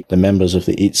see the members of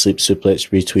the Eat Sleep Suplex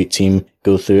Retweet team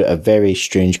go through a very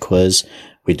strange quiz.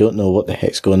 We don't know what the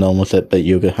heck's going on with it, but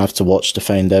you're going to have to watch to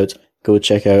find out. Go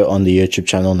check out on the YouTube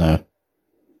channel now.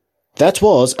 That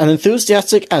was an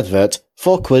enthusiastic advert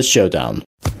for Quiz Showdown.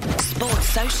 Sports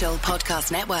Social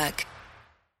Podcast Network.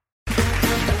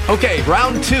 Okay,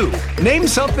 round 2. Name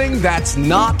something that's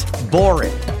not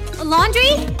boring. A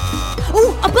laundry?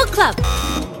 Ooh, a book club.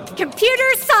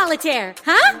 Computer solitaire,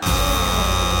 huh?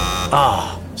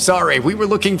 Ah, sorry, we were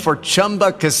looking for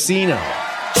Chumba Casino.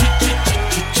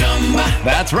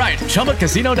 That's right,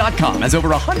 ChumbaCasino.com has over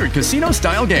 100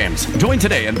 casino-style games. Join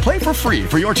today and play for free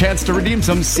for your chance to redeem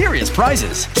some serious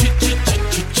prizes.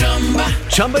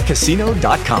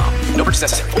 ChumbaCasino.com. No purchase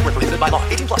necessary. Void where prohibited by law.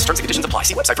 18+ terms and conditions apply.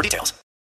 See website for details.